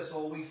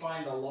epistle we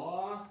find the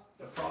law,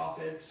 the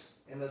prophets,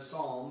 and the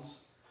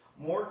Psalms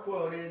more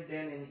quoted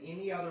than in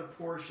any other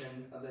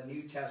portion of the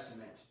New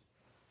Testament.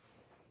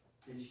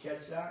 Did you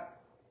catch that?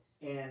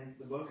 In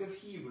the book of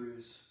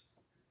Hebrews,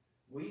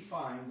 we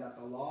find that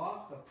the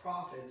law, the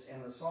prophets,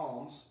 and the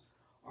Psalms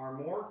are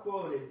more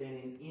quoted than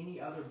in any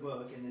other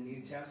book in the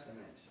New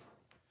Testament.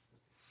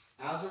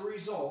 As a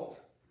result,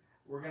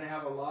 we're going to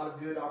have a lot of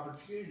good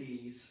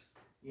opportunities,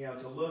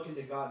 to look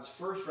into God's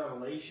first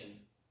revelation.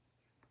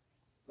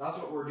 That's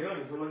what we're doing.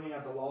 If we're looking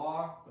at the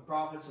law, the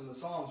prophets, and the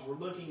Psalms, we're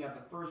looking at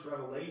the first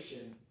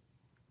revelation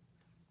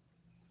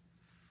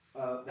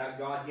that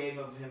God gave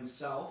of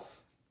himself.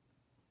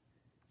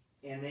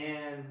 And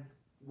then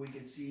we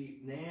can see,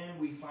 then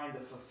we find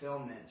the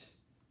fulfillment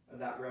of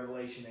that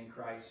revelation in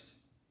Christ.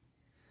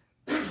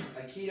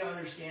 A key to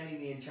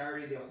understanding the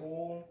entirety of the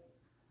whole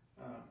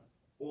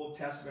Old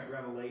Testament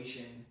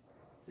revelation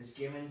is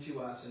given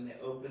to us in the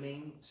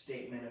opening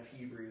statement of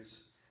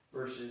Hebrews,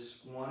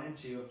 verses 1 and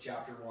 2 of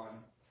chapter 1.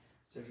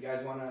 So if you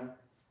guys want to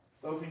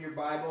open your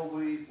Bible,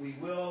 we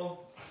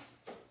will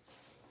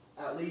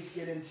at least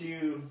get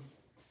into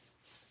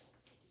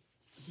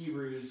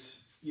Hebrews,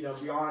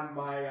 beyond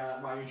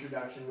my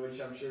introduction,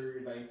 which I'm sure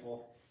you're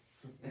thankful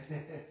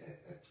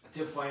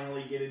to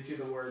finally get into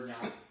the Word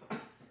now.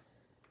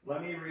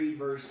 Let me read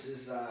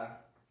verses,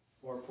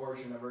 or a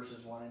portion of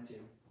verses 1 and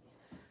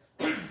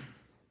 2.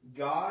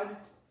 God,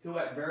 who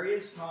at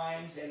various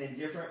times and in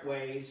different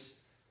ways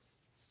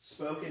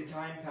spoke in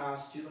time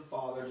past to the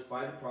fathers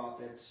by the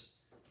prophets,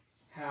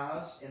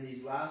 has in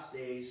these last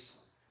days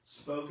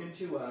spoken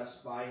to us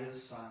by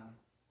his Son.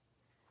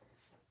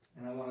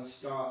 And I want to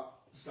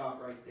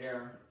stop right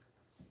there.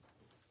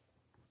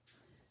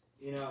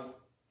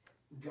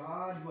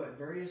 God, who at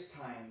various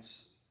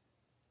times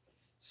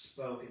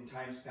spoke in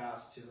times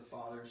past to the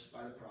fathers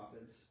by the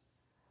prophets.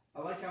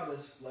 I like how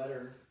this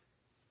letter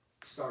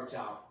starts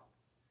out.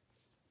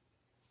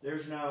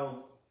 There's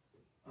no,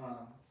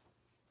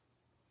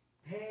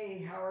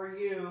 hey, how are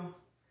you?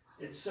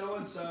 It's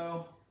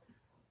so-and-so.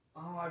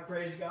 Oh, I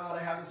praise God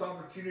I have this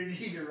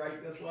opportunity to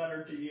write this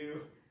letter to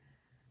you.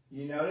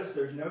 You notice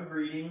there's no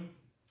greeting.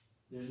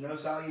 There's no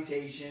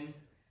salutation.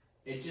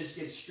 It just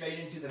gets straight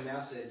into the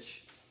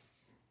message.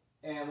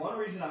 And one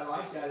reason I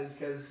like that is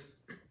because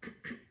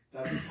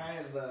that's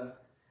kind of the,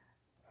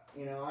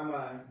 I'm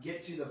a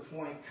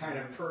get-to-the-point kind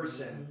of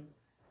person.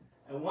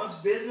 And once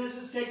business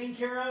is taken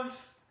care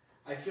of,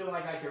 I feel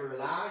like I can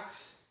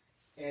relax.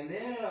 And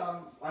then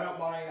I don't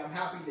mind, I'm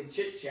happy to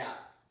chit-chat.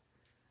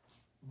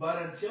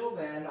 But until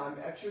then, I'm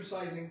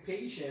exercising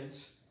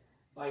patience.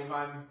 Like if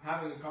I'm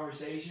having a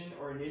conversation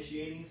or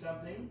initiating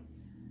something,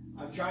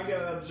 I'm trying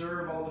to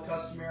observe all the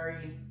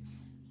customary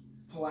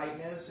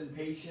politeness and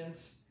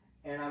patience.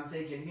 And I'm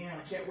thinking, man,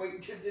 I can't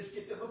wait to just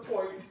get to the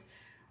point.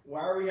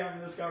 Why are we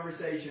having this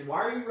conversation?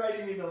 Why are you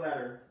writing me the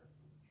letter?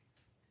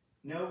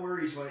 No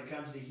worries when it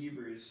comes to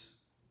Hebrews.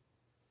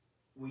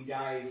 We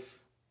dive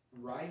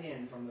right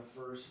in from the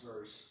first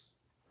verse,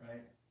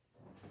 right?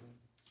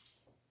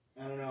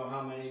 I don't know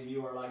how many of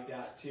you are like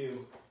that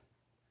too.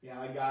 Yeah,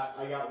 I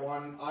got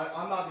one.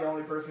 I'm not the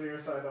only person here,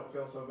 so I don't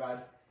feel so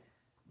bad.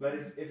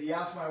 But if you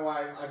ask my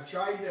wife, I've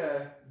tried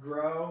to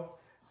grow,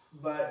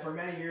 but for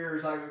many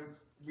years I would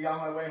be on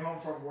my way home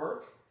from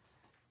work,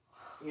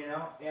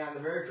 and the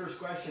very first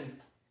question,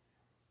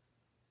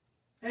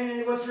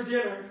 hey, what's for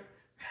dinner?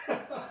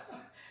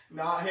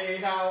 Not, hey,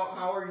 how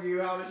are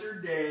you? How was your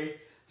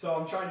day? So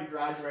I'm trying to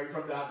graduate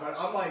from that, but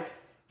I'm like,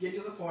 get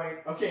to the point.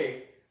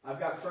 Okay, I've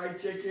got fried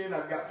chicken,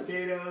 I've got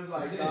potatoes,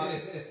 I've got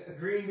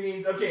green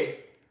beans. Okay,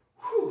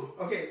 whew,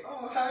 okay.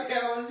 Oh, hi,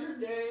 how was your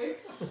day?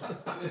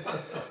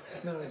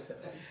 No, I said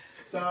that.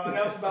 So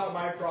enough about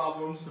my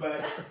problems,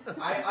 but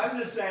I'm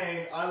just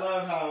saying, I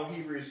love how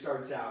Hebrews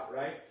starts out,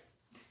 right?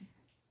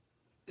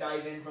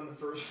 Dive in from the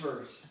first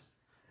verse.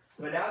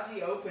 But as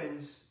he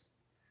opens,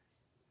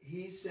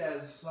 he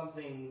says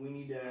something we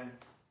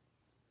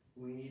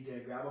need to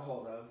grab a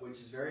hold of, which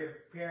is very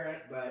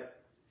apparent,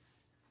 but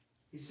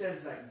he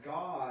says that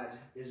God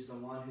is the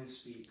one who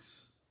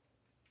speaks.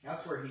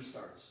 That's where he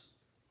starts.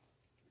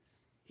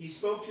 He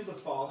spoke to the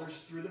fathers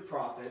through the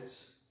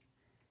prophets.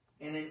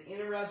 And an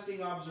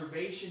interesting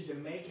observation to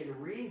make in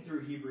reading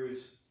through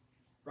Hebrews,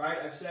 right?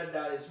 I've said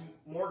that it's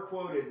more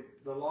quoted,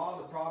 the law,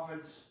 the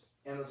prophets,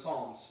 and the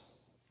Psalms.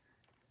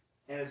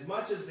 And as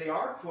much as they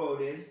are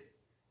quoted,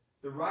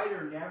 the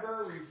writer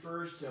never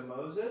refers to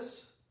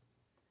Moses,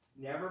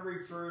 never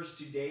refers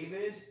to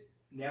David,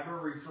 never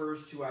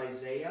refers to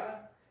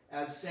Isaiah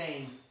as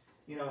saying,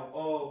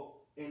 oh,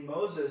 in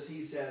Moses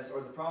he says,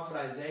 or the prophet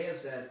Isaiah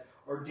said,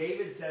 or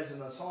David says in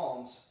the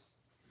Psalms.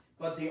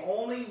 But the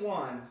only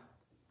one,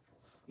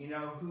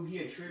 who he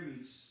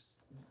attributes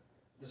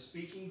the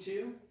speaking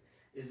to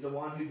is the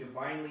one who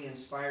divinely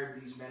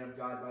inspired these men of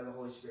God by the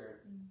Holy Spirit.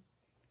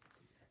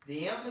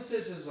 The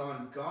emphasis is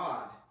on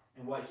God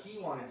and what he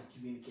wanted to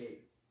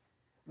communicate.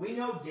 We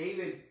know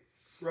David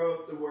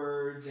wrote the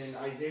words and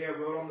Isaiah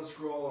wrote on the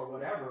scroll or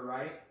whatever,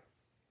 right?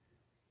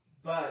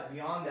 But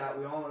beyond that,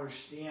 we all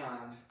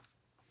understand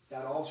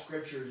that all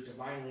Scripture is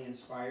divinely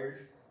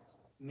inspired.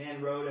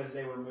 Men wrote as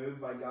they were moved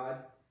by God.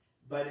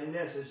 But in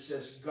this, it's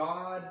just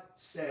God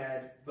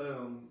said,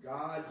 boom,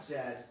 God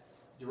said,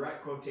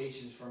 direct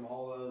quotations from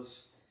all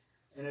those.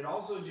 And it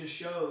also just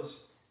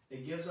shows,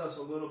 it gives us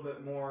a little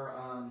bit more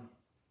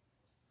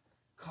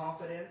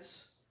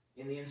confidence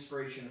in the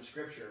inspiration of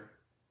Scripture.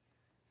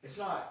 It's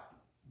not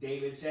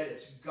David said,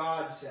 it's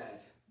God said.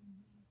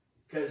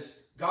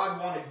 Because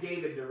God wanted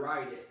David to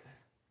write it.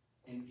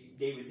 And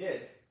David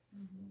did.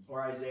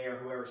 Or Isaiah or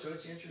whoever. So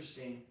it's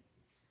interesting.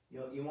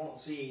 You won't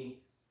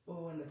see,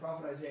 oh, in the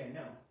prophet Isaiah.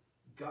 No.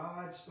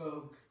 God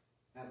spoke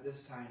at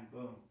this time.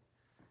 Boom.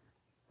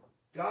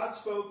 God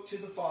spoke to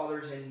the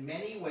fathers in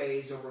many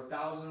ways over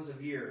thousands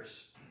of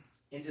years.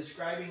 In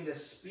describing the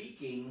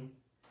speaking,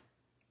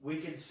 we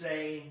could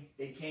say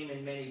it came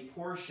in many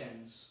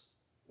portions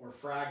or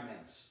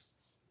fragments.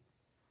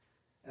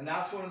 And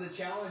that's one of the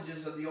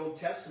challenges of the Old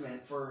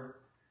Testament for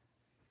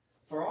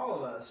all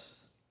of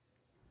us.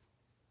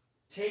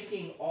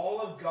 Taking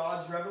all of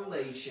God's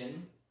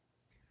revelation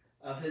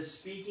of his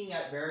speaking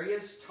at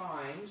various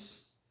times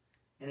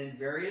and in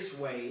various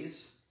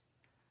ways.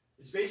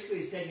 It's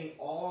basically taking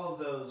all of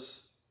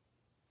those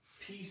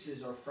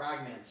pieces or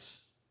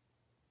fragments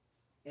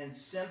and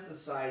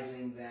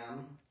synthesizing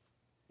them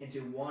into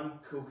one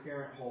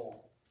coherent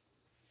whole.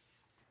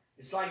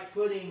 It's like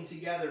putting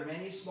together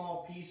many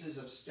small pieces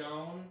of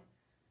stone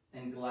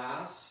and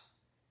glass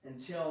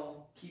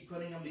keep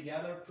putting them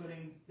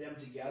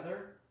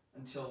together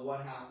until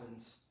what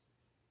happens?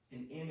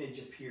 An image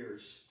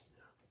appears.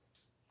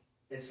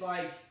 It's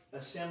like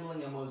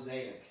assembling a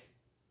mosaic.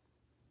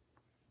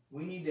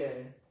 We need to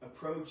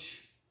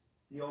approach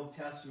the Old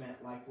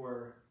Testament like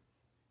we're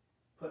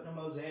putting a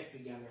mosaic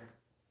together.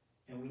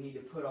 And we need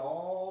to put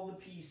all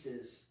the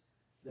pieces,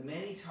 the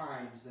many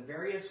times, the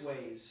various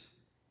ways,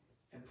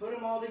 and put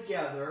them all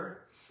together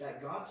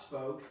that God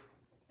spoke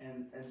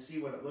and see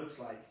what it looks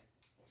like.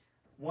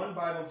 One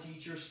Bible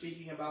teacher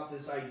speaking about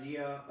this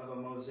idea of a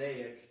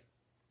mosaic,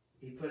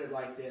 he put it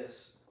like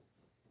this.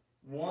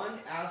 One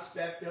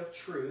aspect of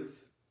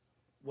truth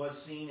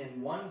was seen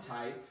in one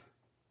type,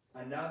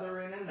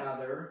 another in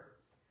another.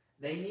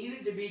 They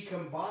needed to be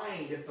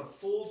combined if the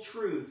full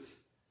truth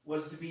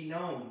was to be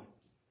known.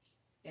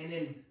 And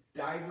in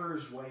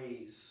diverse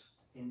ways,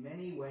 in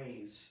many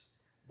ways,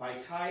 by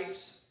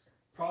types,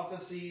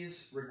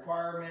 prophecies,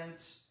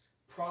 requirements,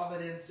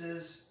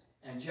 providences,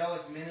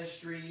 angelic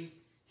ministry,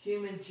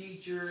 human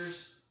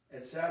teachers,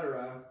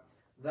 etc.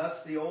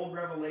 Thus the old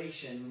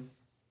revelation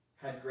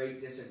had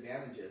great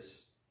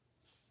disadvantages.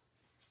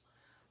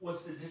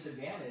 What's the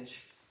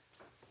disadvantage?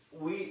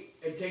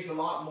 It takes a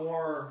lot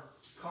more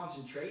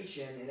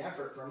concentration and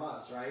effort from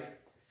us, right?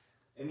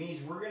 It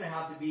means we're going to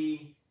have to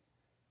be,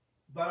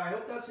 but I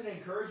hope that's an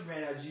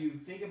encouragement as you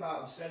think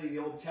about and study the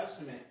Old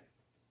Testament.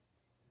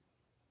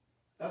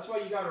 That's why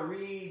you got to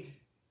read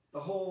the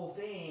whole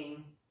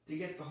thing to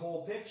get the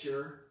whole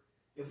picture.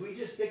 If we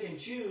just pick and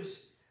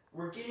choose,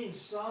 we're getting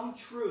some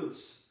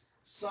truths,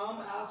 some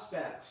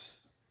aspects,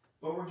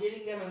 but we're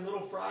getting them in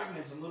little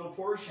fragments and little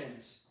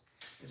portions.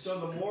 And so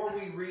the more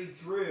we read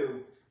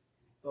through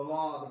the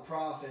law, the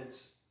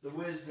prophets, the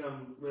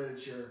wisdom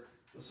literature,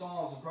 the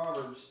Psalms, the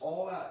Proverbs,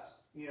 all that,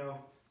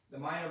 the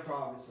minor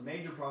prophets, the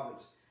major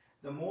prophets,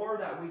 the more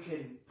that we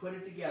can put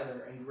it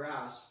together and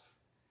grasp,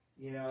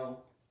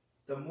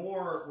 the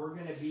more we're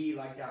going to be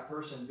like that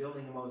person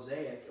building a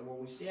mosaic. And when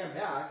we stand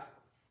back,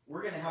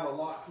 we're going to have a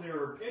lot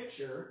clearer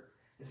picture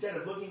instead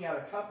of looking at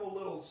a couple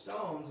little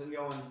stones and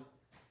going,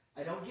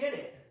 I don't get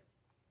it.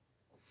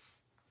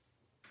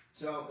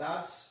 So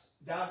that's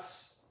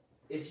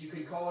if you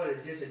could call it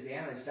a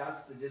disadvantage,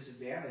 that's the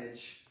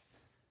disadvantage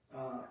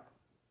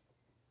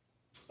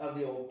of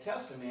the Old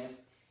Testament,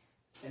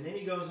 and then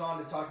he goes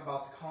on to talk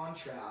about the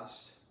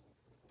contrast.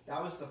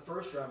 That was the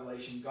first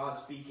revelation, God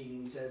speaking,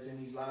 and he says in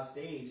these last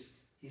days,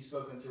 he's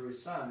spoken through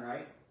his Son,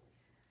 right?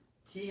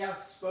 He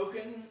hath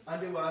spoken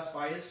unto us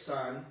by his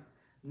Son,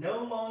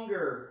 no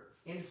longer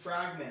in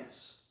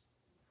fragments,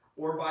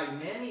 or by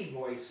many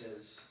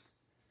voices,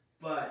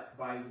 but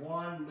by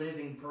one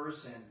living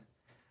person,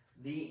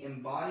 the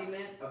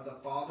embodiment of the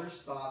Father's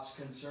thoughts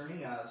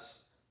concerning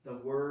us, the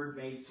Word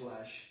made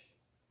flesh.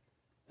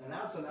 And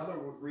that's another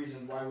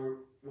reason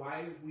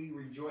why we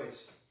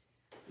rejoice.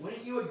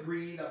 Wouldn't you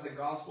agree that the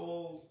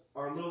Gospels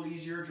are a little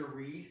easier to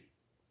read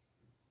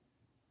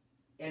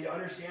and to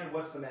understand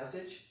what's the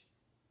message?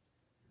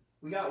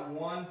 We got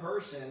one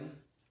person.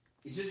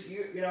 It's just,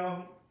 you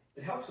know,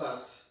 it helps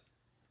us.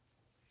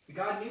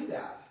 God knew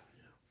that.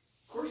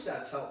 Of course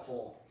that's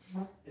helpful.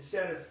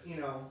 Instead of, you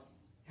know,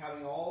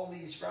 having all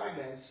these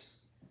fragments,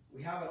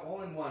 we have it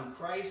all in one.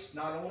 Christ,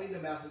 not only the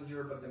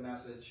messenger, but the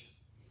message.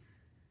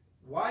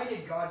 Why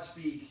did God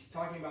speak,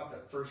 talking about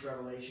the first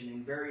revelation,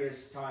 in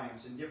various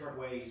times, in different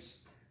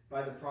ways,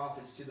 by the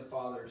prophets to the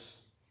fathers?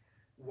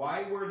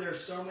 Why were there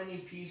so many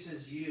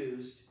pieces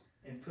used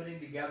in putting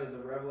together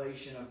the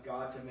revelation of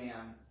God to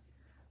man,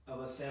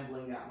 of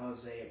assembling that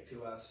mosaic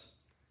to us?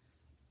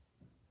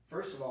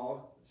 First of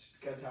all, it's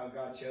because how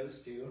God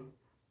chose to.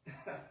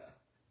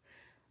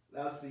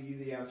 That's the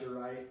easy answer,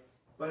 right?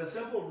 But a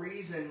simple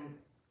reason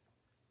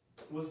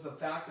was the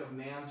fact of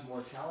man's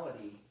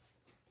mortality.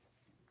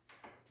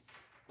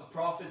 A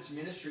prophet's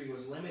ministry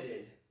was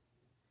limited.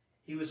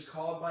 He was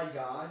called by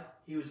God.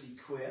 He was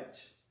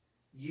equipped,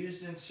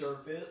 used in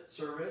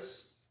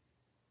service,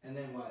 and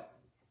then what?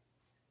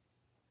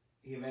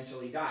 He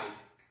eventually died.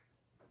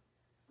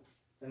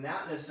 And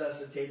that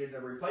necessitated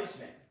a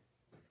replacement.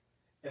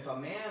 If a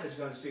man is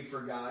going to speak for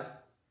God,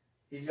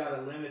 he's got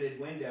a limited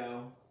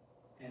window,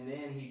 and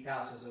then he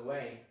passes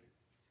away.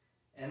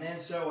 And then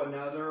so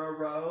another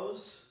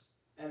arose,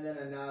 and then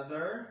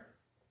another,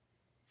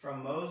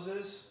 from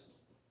Moses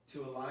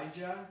to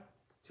Elijah,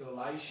 to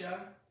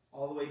Elisha,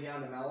 all the way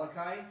down to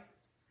Malachi.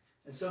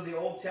 And so the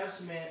Old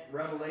Testament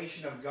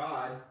revelation of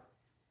God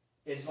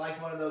is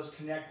like one of those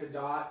connect the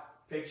dot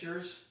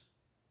pictures.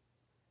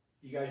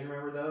 You guys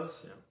remember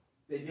those? Yeah.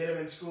 They did them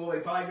in school. They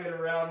probably been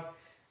around,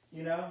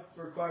 you know,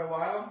 for quite a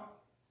while.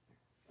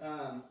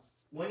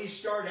 When you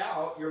start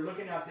out, you're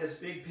looking at this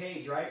big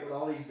page, right, with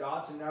all these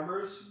dots and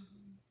numbers,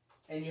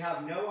 and you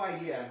have no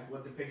idea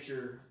what the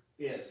picture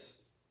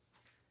is.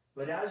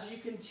 But as you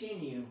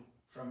continue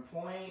from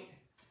point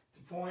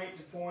to point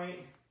to point,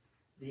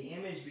 the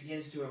image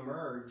begins to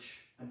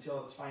emerge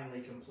until it's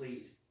finally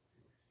complete.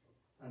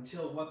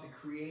 Until what the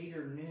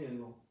Creator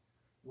knew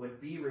would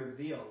be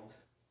revealed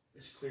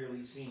is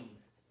clearly seen.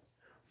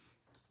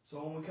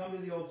 So when we come to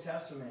the Old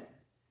Testament,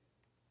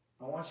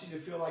 I want you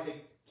to feel like a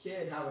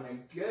kid having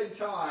a good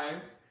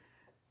time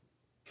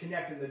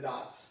connecting the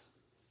dots.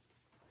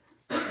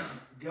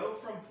 Go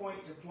from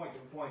point to point to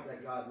point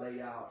that God laid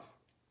out.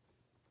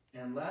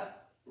 And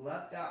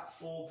let that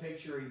full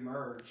picture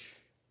emerge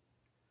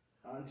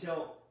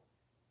until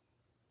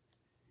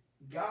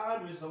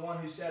God was the one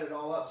who set it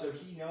all up, so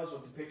he knows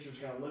what the picture's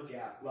going to look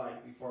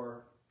like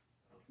before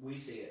we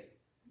see it.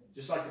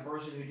 Just like the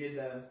person who did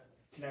the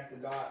connect the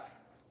dot,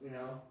 you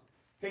know,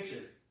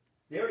 picture.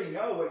 They already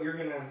know what you're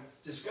going to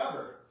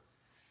discover.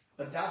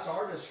 But that's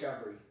our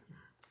discovery.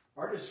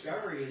 Our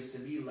discovery is to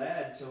be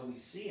led till we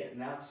see it.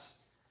 And that's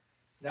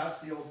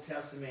the Old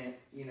Testament,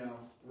 you know,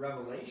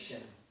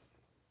 revelation.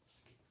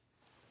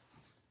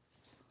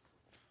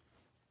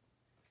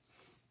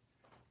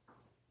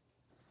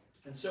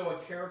 And so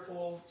a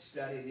careful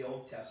study of the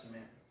Old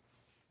Testament,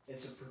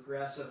 it's a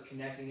progressive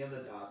connecting of the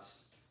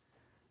dots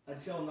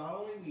until not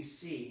only we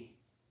see,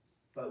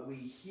 but we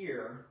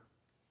hear.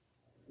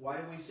 Why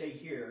do we say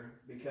hear?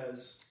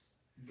 Because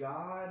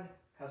God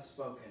has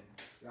spoken,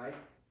 right?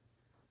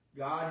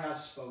 God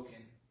has spoken.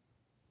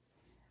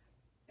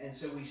 And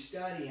so we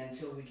study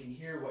until we can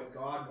hear what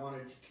God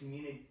wanted to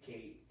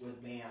communicate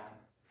with man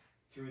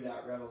through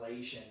that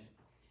revelation.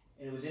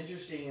 And it was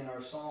interesting in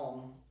our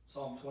Psalm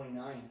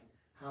 29,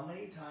 how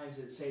many times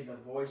did it say the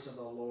voice of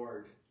the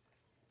Lord?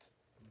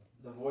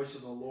 The voice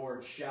of the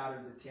Lord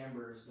shattered the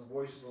timbers. The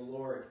voice of the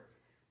Lord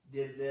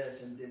did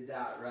this and did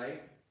that,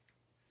 right?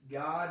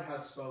 God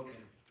has spoken.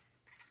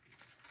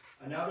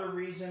 Another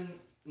reason,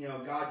 you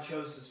know, God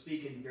chose to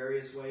speak in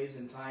various ways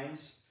and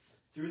times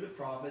through the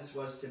prophets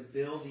was to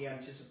build the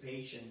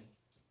anticipation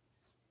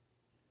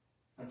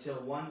until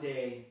one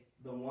day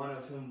the one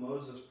of whom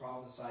Moses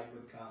prophesied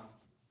would come.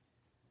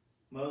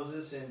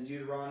 Moses in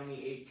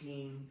Deuteronomy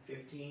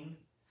 18:15,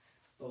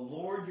 the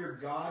Lord your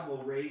God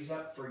will raise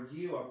up for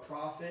you a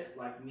prophet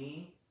like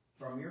me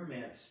from your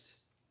midst,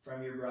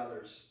 from your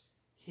brothers.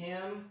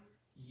 Him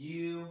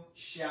you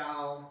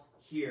shall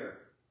hear.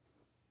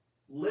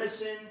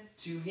 Listen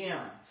to him.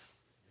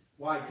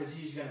 Why? Because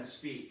he's going to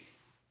speak.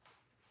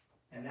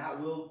 And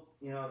that will,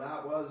 you know,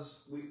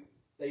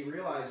 they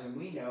realize and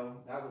we know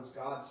that was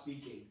God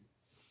speaking,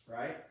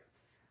 right?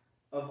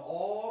 Of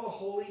all the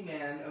holy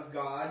men of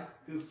God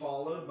who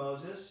followed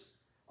Moses,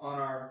 on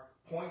our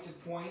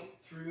point-to-point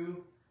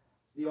through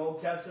the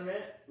Old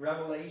Testament,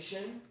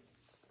 Revelation,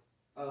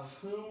 of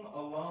whom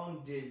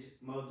alone did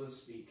Moses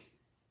speak?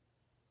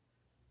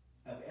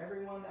 Of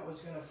everyone that was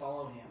going to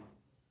follow him.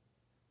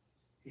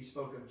 He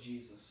spoke of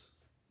Jesus.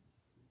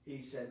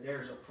 He said,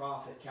 there's a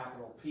prophet,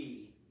 capital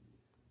P,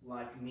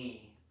 like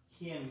me.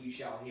 Him you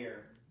shall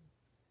hear.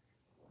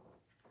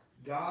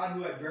 God,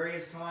 who at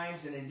various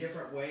times and in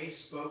different ways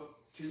spoke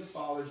to the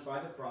fathers by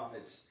the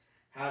prophets,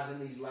 has in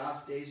these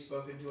last days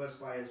spoken to us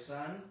by his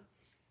Son.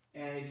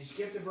 And if you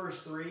skip to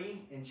verse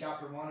 3 in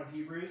chapter 1 of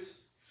Hebrews,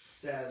 it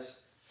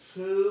says,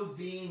 who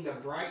being the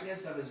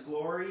brightness of his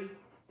glory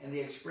and the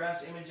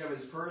express image of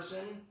his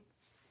person.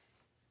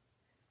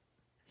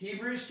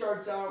 Hebrews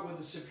starts out with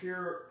the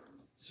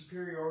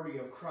superiority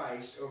of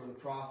Christ over the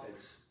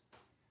prophets.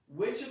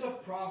 Which of the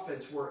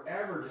prophets were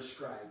ever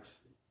described,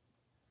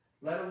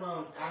 let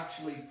alone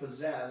actually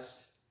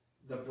possessed,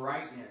 the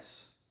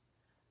brightness,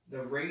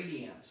 the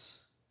radiance,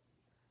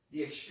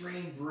 the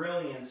extreme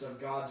brilliance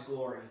of God's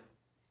glory?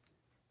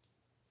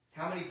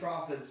 How many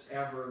prophets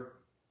ever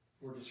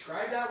were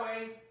described that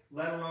way,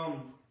 let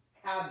alone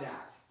had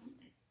that?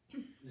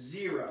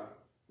 Zero,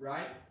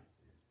 right?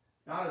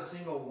 Not a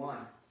single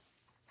one.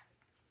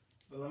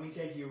 But let me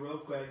take you real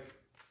quick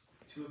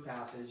to a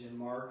passage in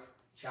Mark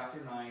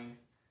chapter 9,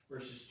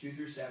 verses 2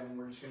 through 7.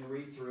 We're just going to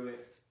read through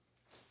it.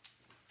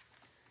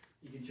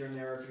 You can turn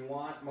there if you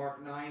want.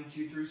 Mark 9,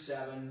 2 through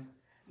 7.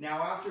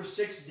 Now after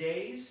 6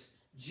 days,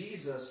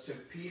 Jesus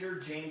took Peter,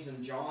 James,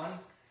 and John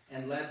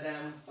and led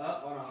them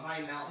up on a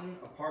high mountain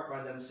apart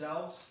by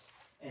themselves,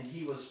 and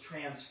he was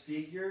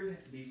transfigured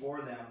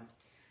before them.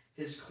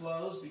 His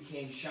clothes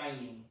became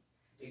shining,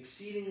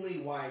 exceedingly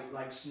white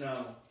like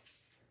snow,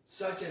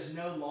 such as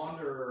no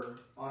launderer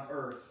on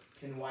earth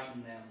can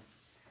whiten them.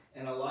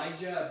 And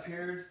Elijah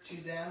appeared to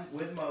them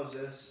with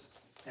Moses,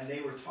 and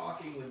they were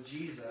talking with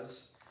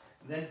Jesus.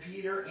 Then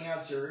Peter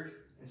answered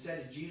and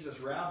said to Jesus,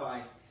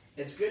 Rabbi,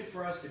 it's good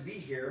for us to be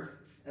here,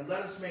 and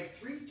let us make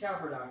 3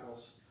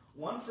 tabernacles,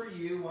 one for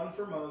you, one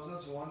for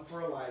Moses, one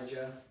for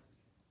Elijah,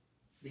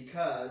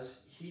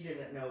 because he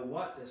didn't know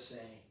what to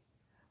say,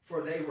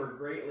 for they were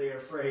greatly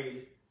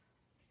afraid.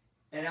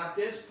 And at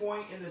this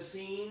point in the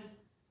scene,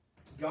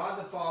 God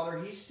the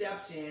Father, he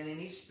steps in and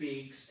he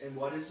speaks, and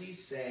what does he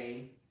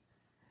say?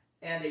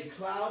 And a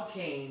cloud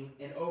came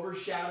and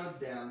overshadowed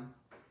them,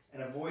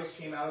 and a voice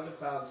came out of the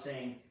cloud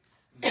saying,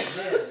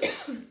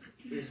 this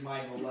is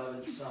my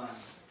beloved Son.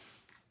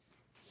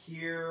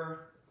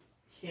 Hear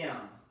him.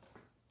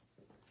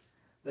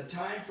 The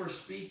time for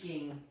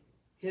speaking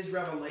his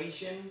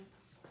revelation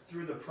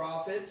through the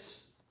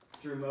prophets,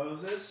 through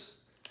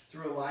Moses,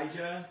 through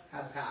Elijah,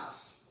 had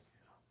passed.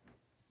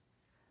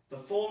 The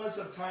fullness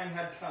of time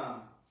had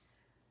come.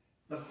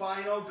 The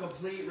final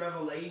complete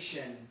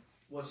revelation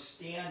was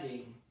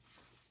standing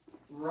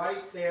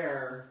right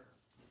there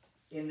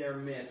in their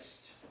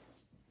midst.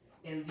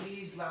 In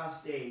these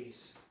last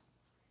days,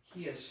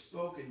 he has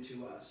spoken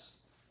to us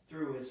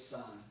through his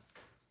Son.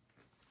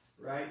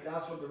 Right?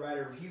 That's what the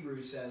writer of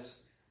Hebrews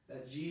says,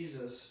 that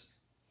Jesus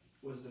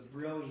was the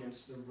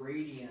brilliance, the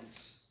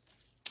radiance,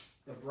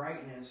 the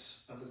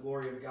brightness of the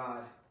glory of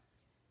God.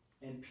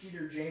 And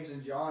Peter, James,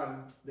 and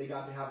John, they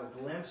got to have a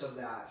glimpse of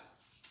that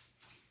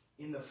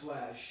in the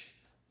flesh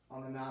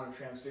on the Mount of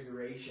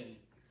Transfiguration,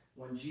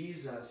 when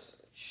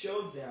Jesus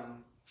showed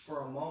them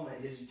for a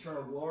moment his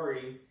eternal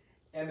glory,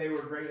 and they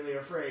were greatly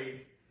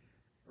afraid.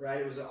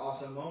 Right? It was an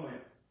awesome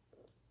moment.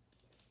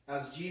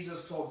 As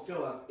Jesus told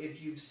Philip,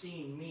 if you've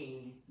seen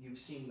me, you've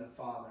seen the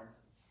Father.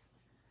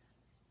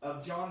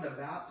 Of John the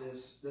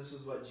Baptist, this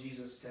is what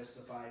Jesus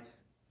testified.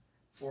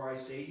 For I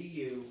say to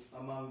you,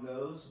 among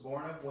those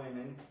born of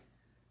women,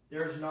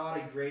 there is not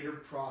a greater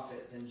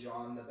prophet than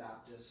John the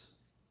Baptist.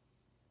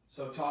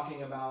 So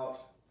talking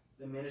about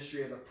the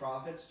ministry of the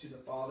prophets to the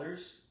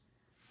fathers,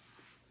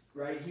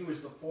 right? He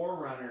was the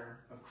forerunner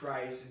of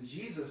Christ, and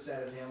Jesus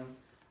said of him,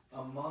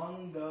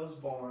 among those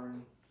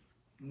born,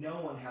 no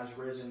one has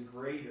risen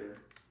greater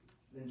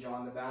than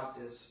John the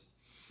Baptist.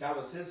 That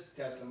was his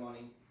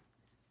testimony.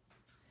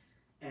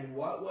 And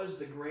what was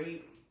the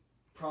great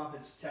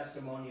prophet's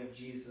testimony of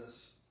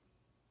Jesus?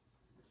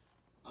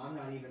 I'm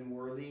not even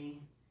worthy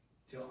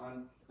to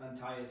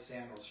untie his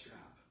sandal strap.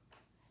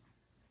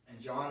 And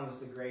John was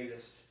the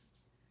greatest.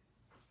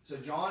 So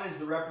John is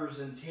the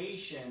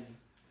representation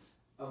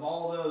of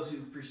all those who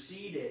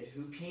preceded,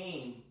 who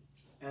came,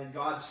 and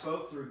God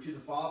spoke through to the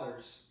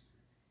fathers.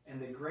 And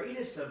the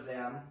greatest of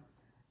them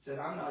said,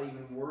 I'm not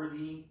even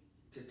worthy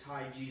to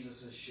tie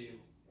Jesus' shoe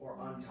or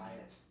untie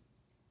it.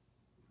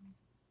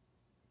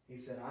 He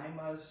said, I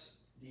must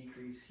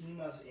decrease, he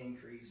must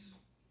increase.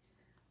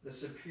 The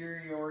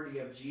superiority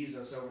of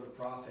Jesus over the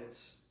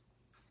prophets.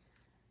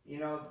 You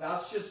know,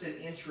 that's just an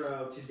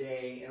intro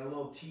today and a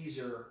little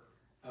teaser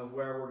of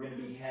where we're going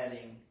to be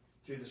heading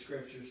through the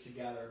scriptures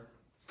together.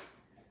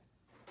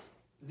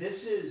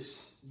 This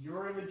is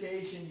your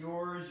invitation,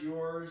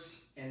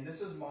 yours, and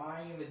this is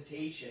my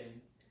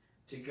invitation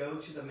to go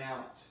to the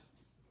Mount.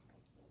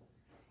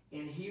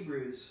 In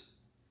Hebrews,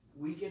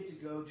 we get to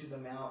go to the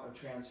Mount of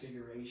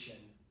Transfiguration.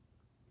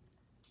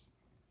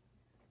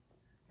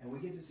 And we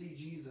get to see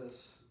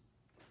Jesus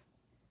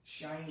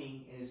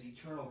shining in his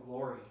eternal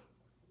glory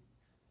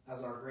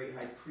as our great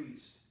high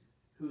priest,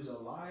 who's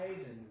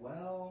alive and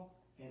well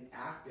and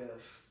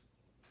active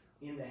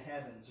in the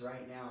heavens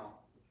right now,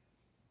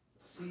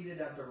 seated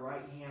at the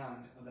right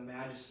hand of the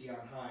Majesty on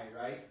high,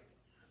 right?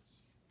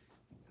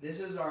 This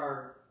is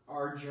our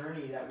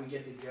journey that we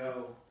get to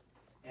go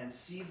and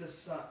see the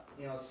sun,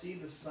 see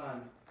the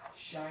sun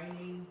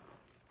shining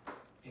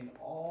in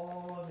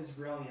all of his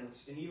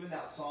brilliance. And even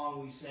that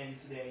song we sang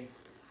today,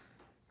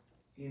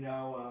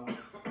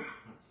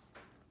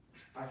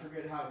 I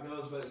forget how it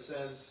goes, but it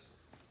says,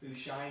 who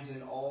shines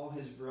in all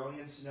his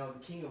brilliance. The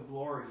King of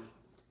Glory,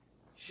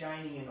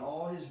 shining in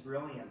all his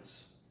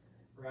brilliance,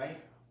 right?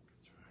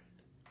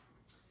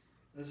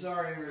 This is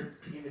our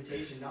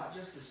invitation, not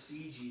just to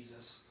see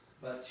Jesus,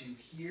 but to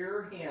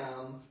hear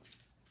him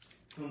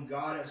whom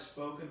God has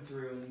spoken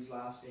through in these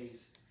last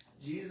days.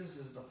 Jesus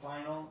is the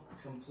final,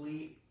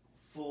 complete,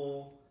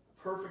 full,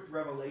 perfect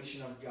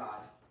revelation of God.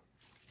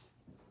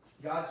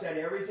 God said,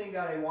 everything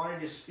that I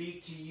wanted to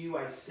speak to you,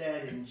 I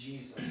said in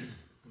Jesus.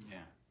 Yeah.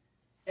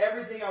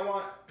 Everything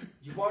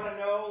you want to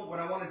know, what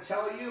I want to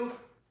tell you,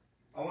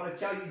 I want to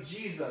tell you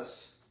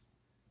Jesus.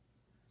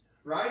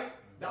 Right?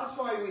 That's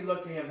why we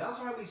look to him. That's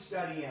why we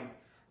study him.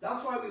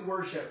 That's why we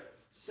worship.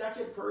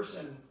 Second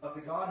person of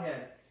the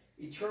Godhead.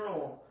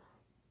 Eternal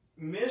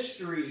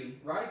mystery.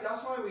 Right?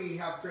 That's why we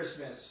have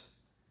Christmas.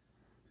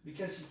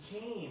 Because he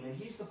came and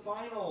he's the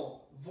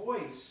final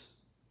voice.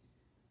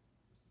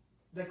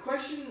 The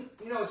question,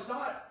 it's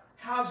not,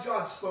 has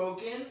God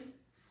spoken?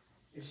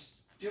 It's,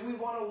 do we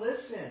want to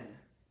listen?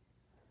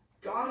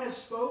 God has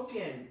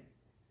spoken.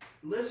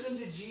 Listen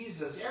to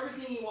Jesus.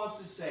 Everything he wants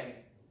to say,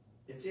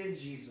 it's in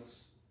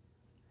Jesus.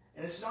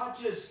 And it's not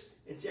just,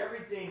 it's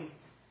everything,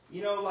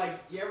 like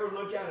you ever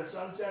look at a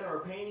sunset or a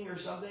painting or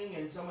something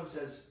and someone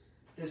says,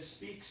 this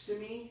speaks to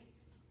me.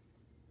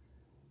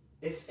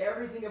 It's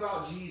everything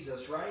about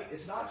Jesus, right?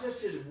 It's not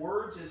just his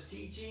words, his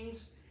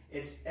teachings.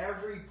 It's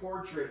every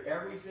portrait,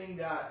 everything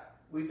that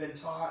we've been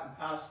taught and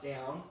passed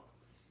down.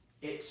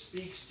 It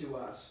speaks to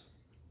us.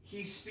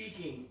 He's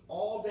speaking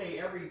all day,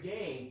 every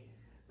day.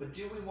 But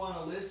do we want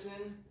to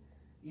listen?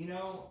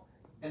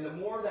 And the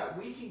more that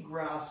we can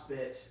grasp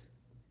it,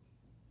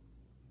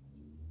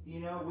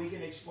 we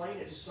can explain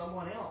it to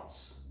someone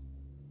else.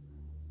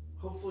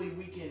 Hopefully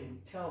we can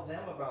tell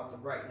them about the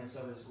brightness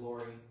of his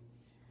glory.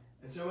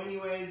 And so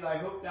anyways, I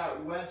hope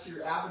that whets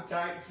your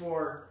appetite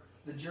for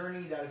the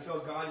journey that I feel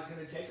God is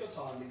going to take us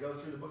on to go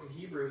through the book of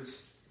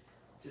Hebrews,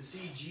 to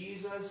see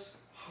Jesus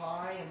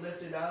high and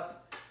lifted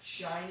up,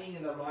 shining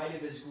in the light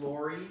of his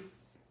glory.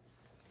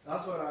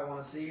 That's what I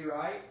want to see,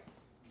 right?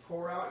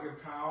 Pour out your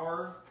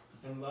power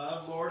and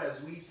love, Lord,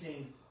 as we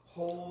sing,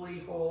 holy,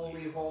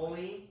 holy,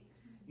 holy.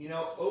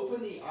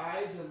 Open the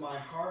eyes of my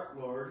heart,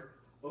 Lord.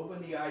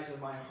 Open the eyes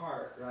of my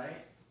heart,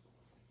 right?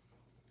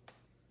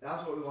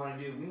 That's what we want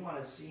to do. We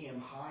want to see him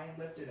high and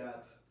lifted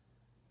up.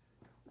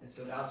 And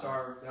so that's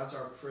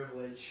our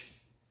privilege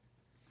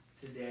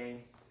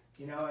today.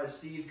 As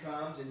Steve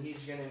comes and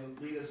he's going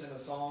to lead us in a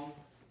song,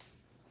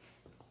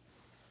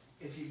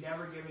 if you've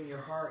never given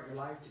your heart, your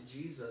life to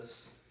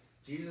Jesus,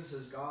 Jesus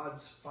is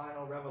God's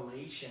final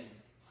revelation.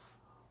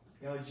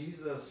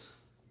 Jesus,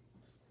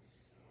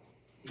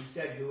 he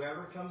said,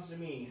 whoever comes to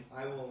me,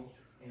 I will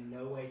in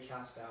no way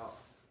cast out.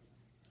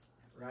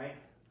 Right?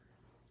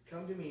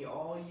 Come to me,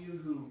 all you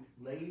who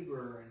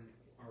labor and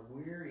are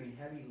weary and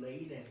heavy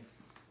laden,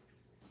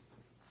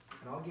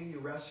 and I'll give you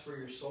rest for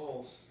your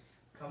souls.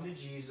 Come to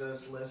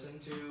Jesus, listen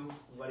to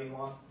what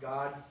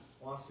God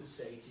wants to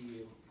say to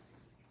you.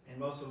 And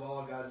most of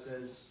all, God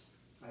says,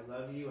 I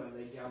love you, I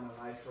laid down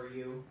my life for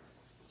you.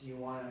 Do you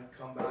want to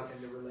come back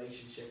into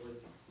relationship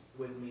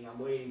with me? I'm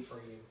waiting for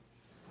you.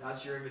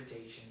 That's your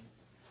invitation.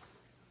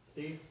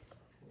 Steve?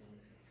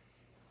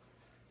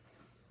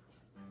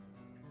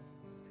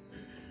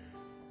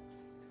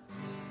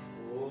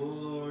 Oh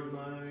Lord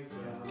my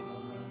God,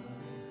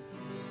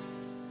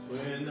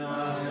 when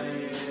I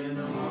in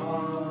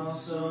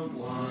awesome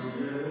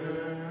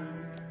wonder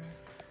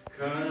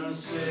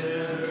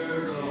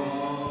consider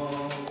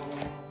all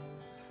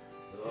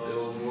the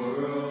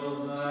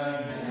world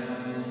thy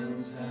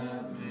hands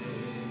have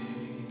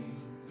made,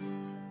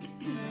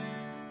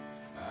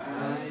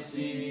 I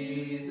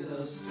see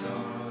the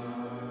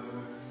stars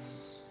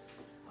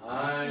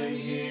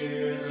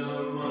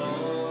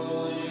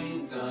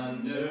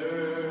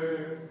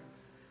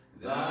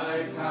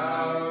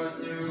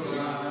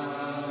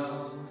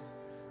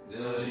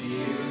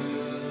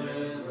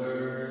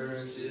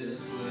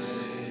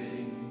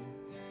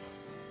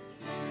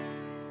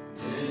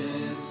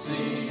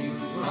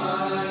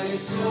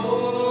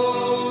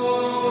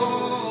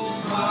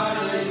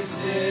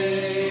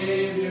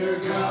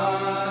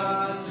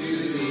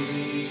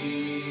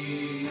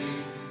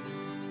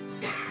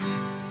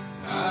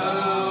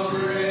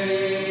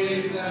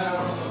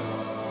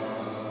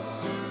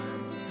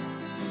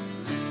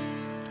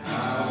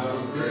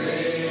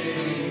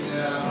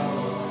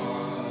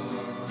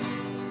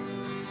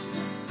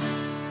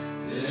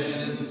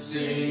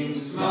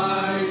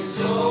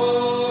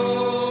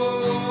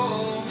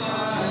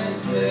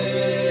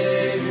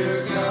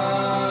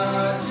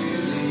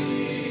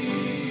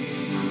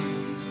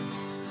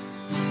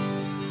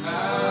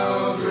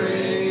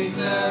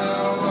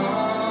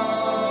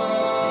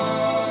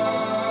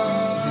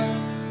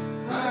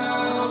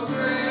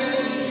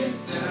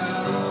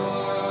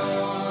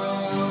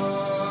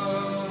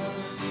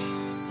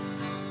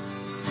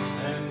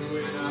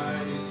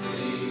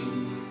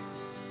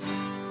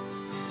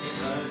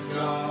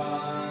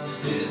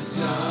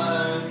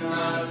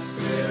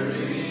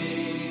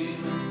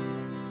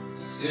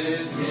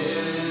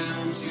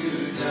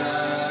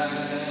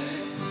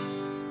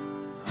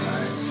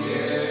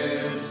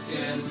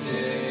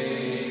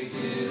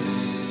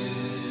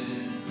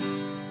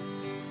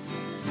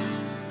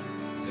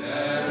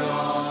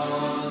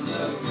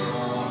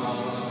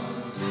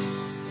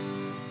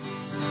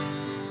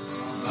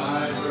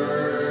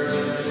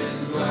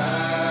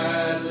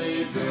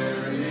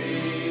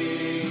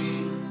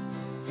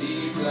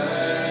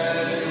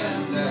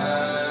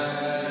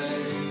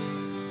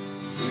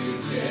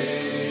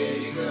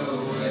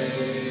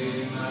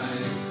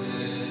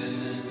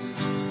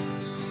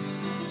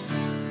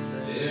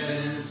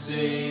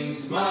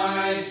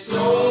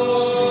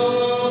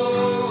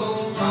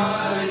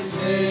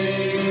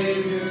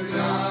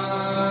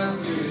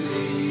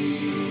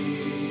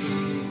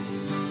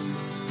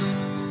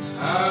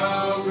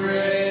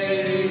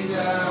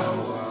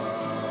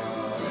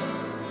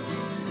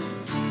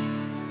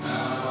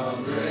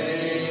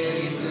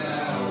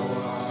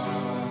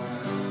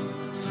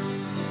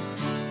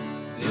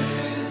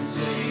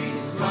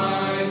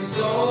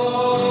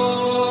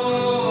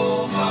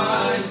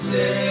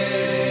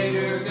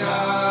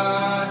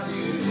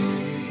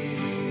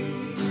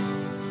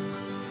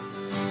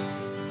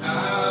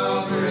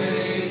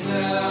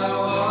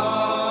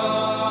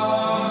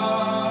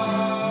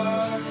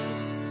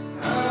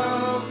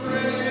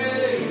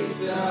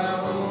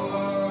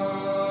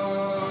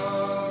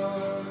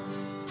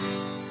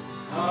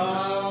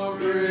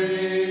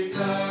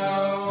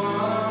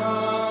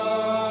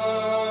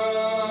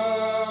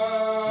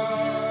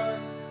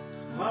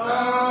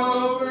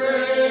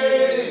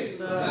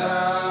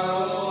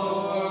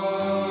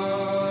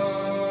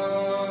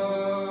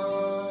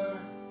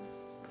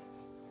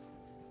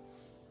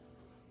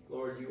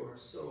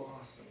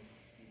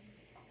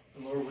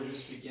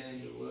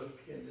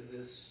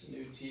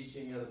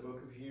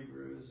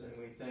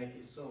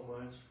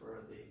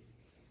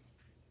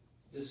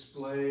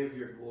Display of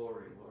your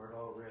glory, Lord,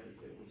 already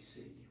that we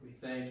see. We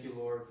thank you,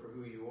 Lord, for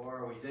who you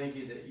are. We thank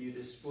you that you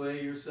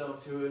display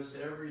yourself to us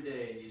every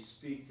day and you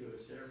speak to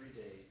us every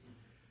day.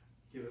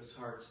 Give us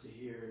hearts to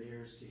hear and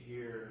ears to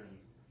hear and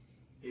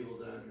able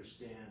to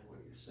understand what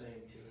you're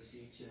saying to us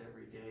each and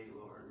every day,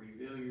 Lord.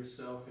 Reveal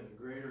yourself in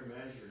greater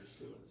measures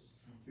to us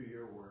through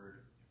your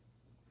word.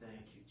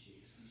 Thank you,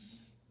 Jesus.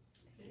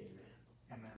 Amen. Amen.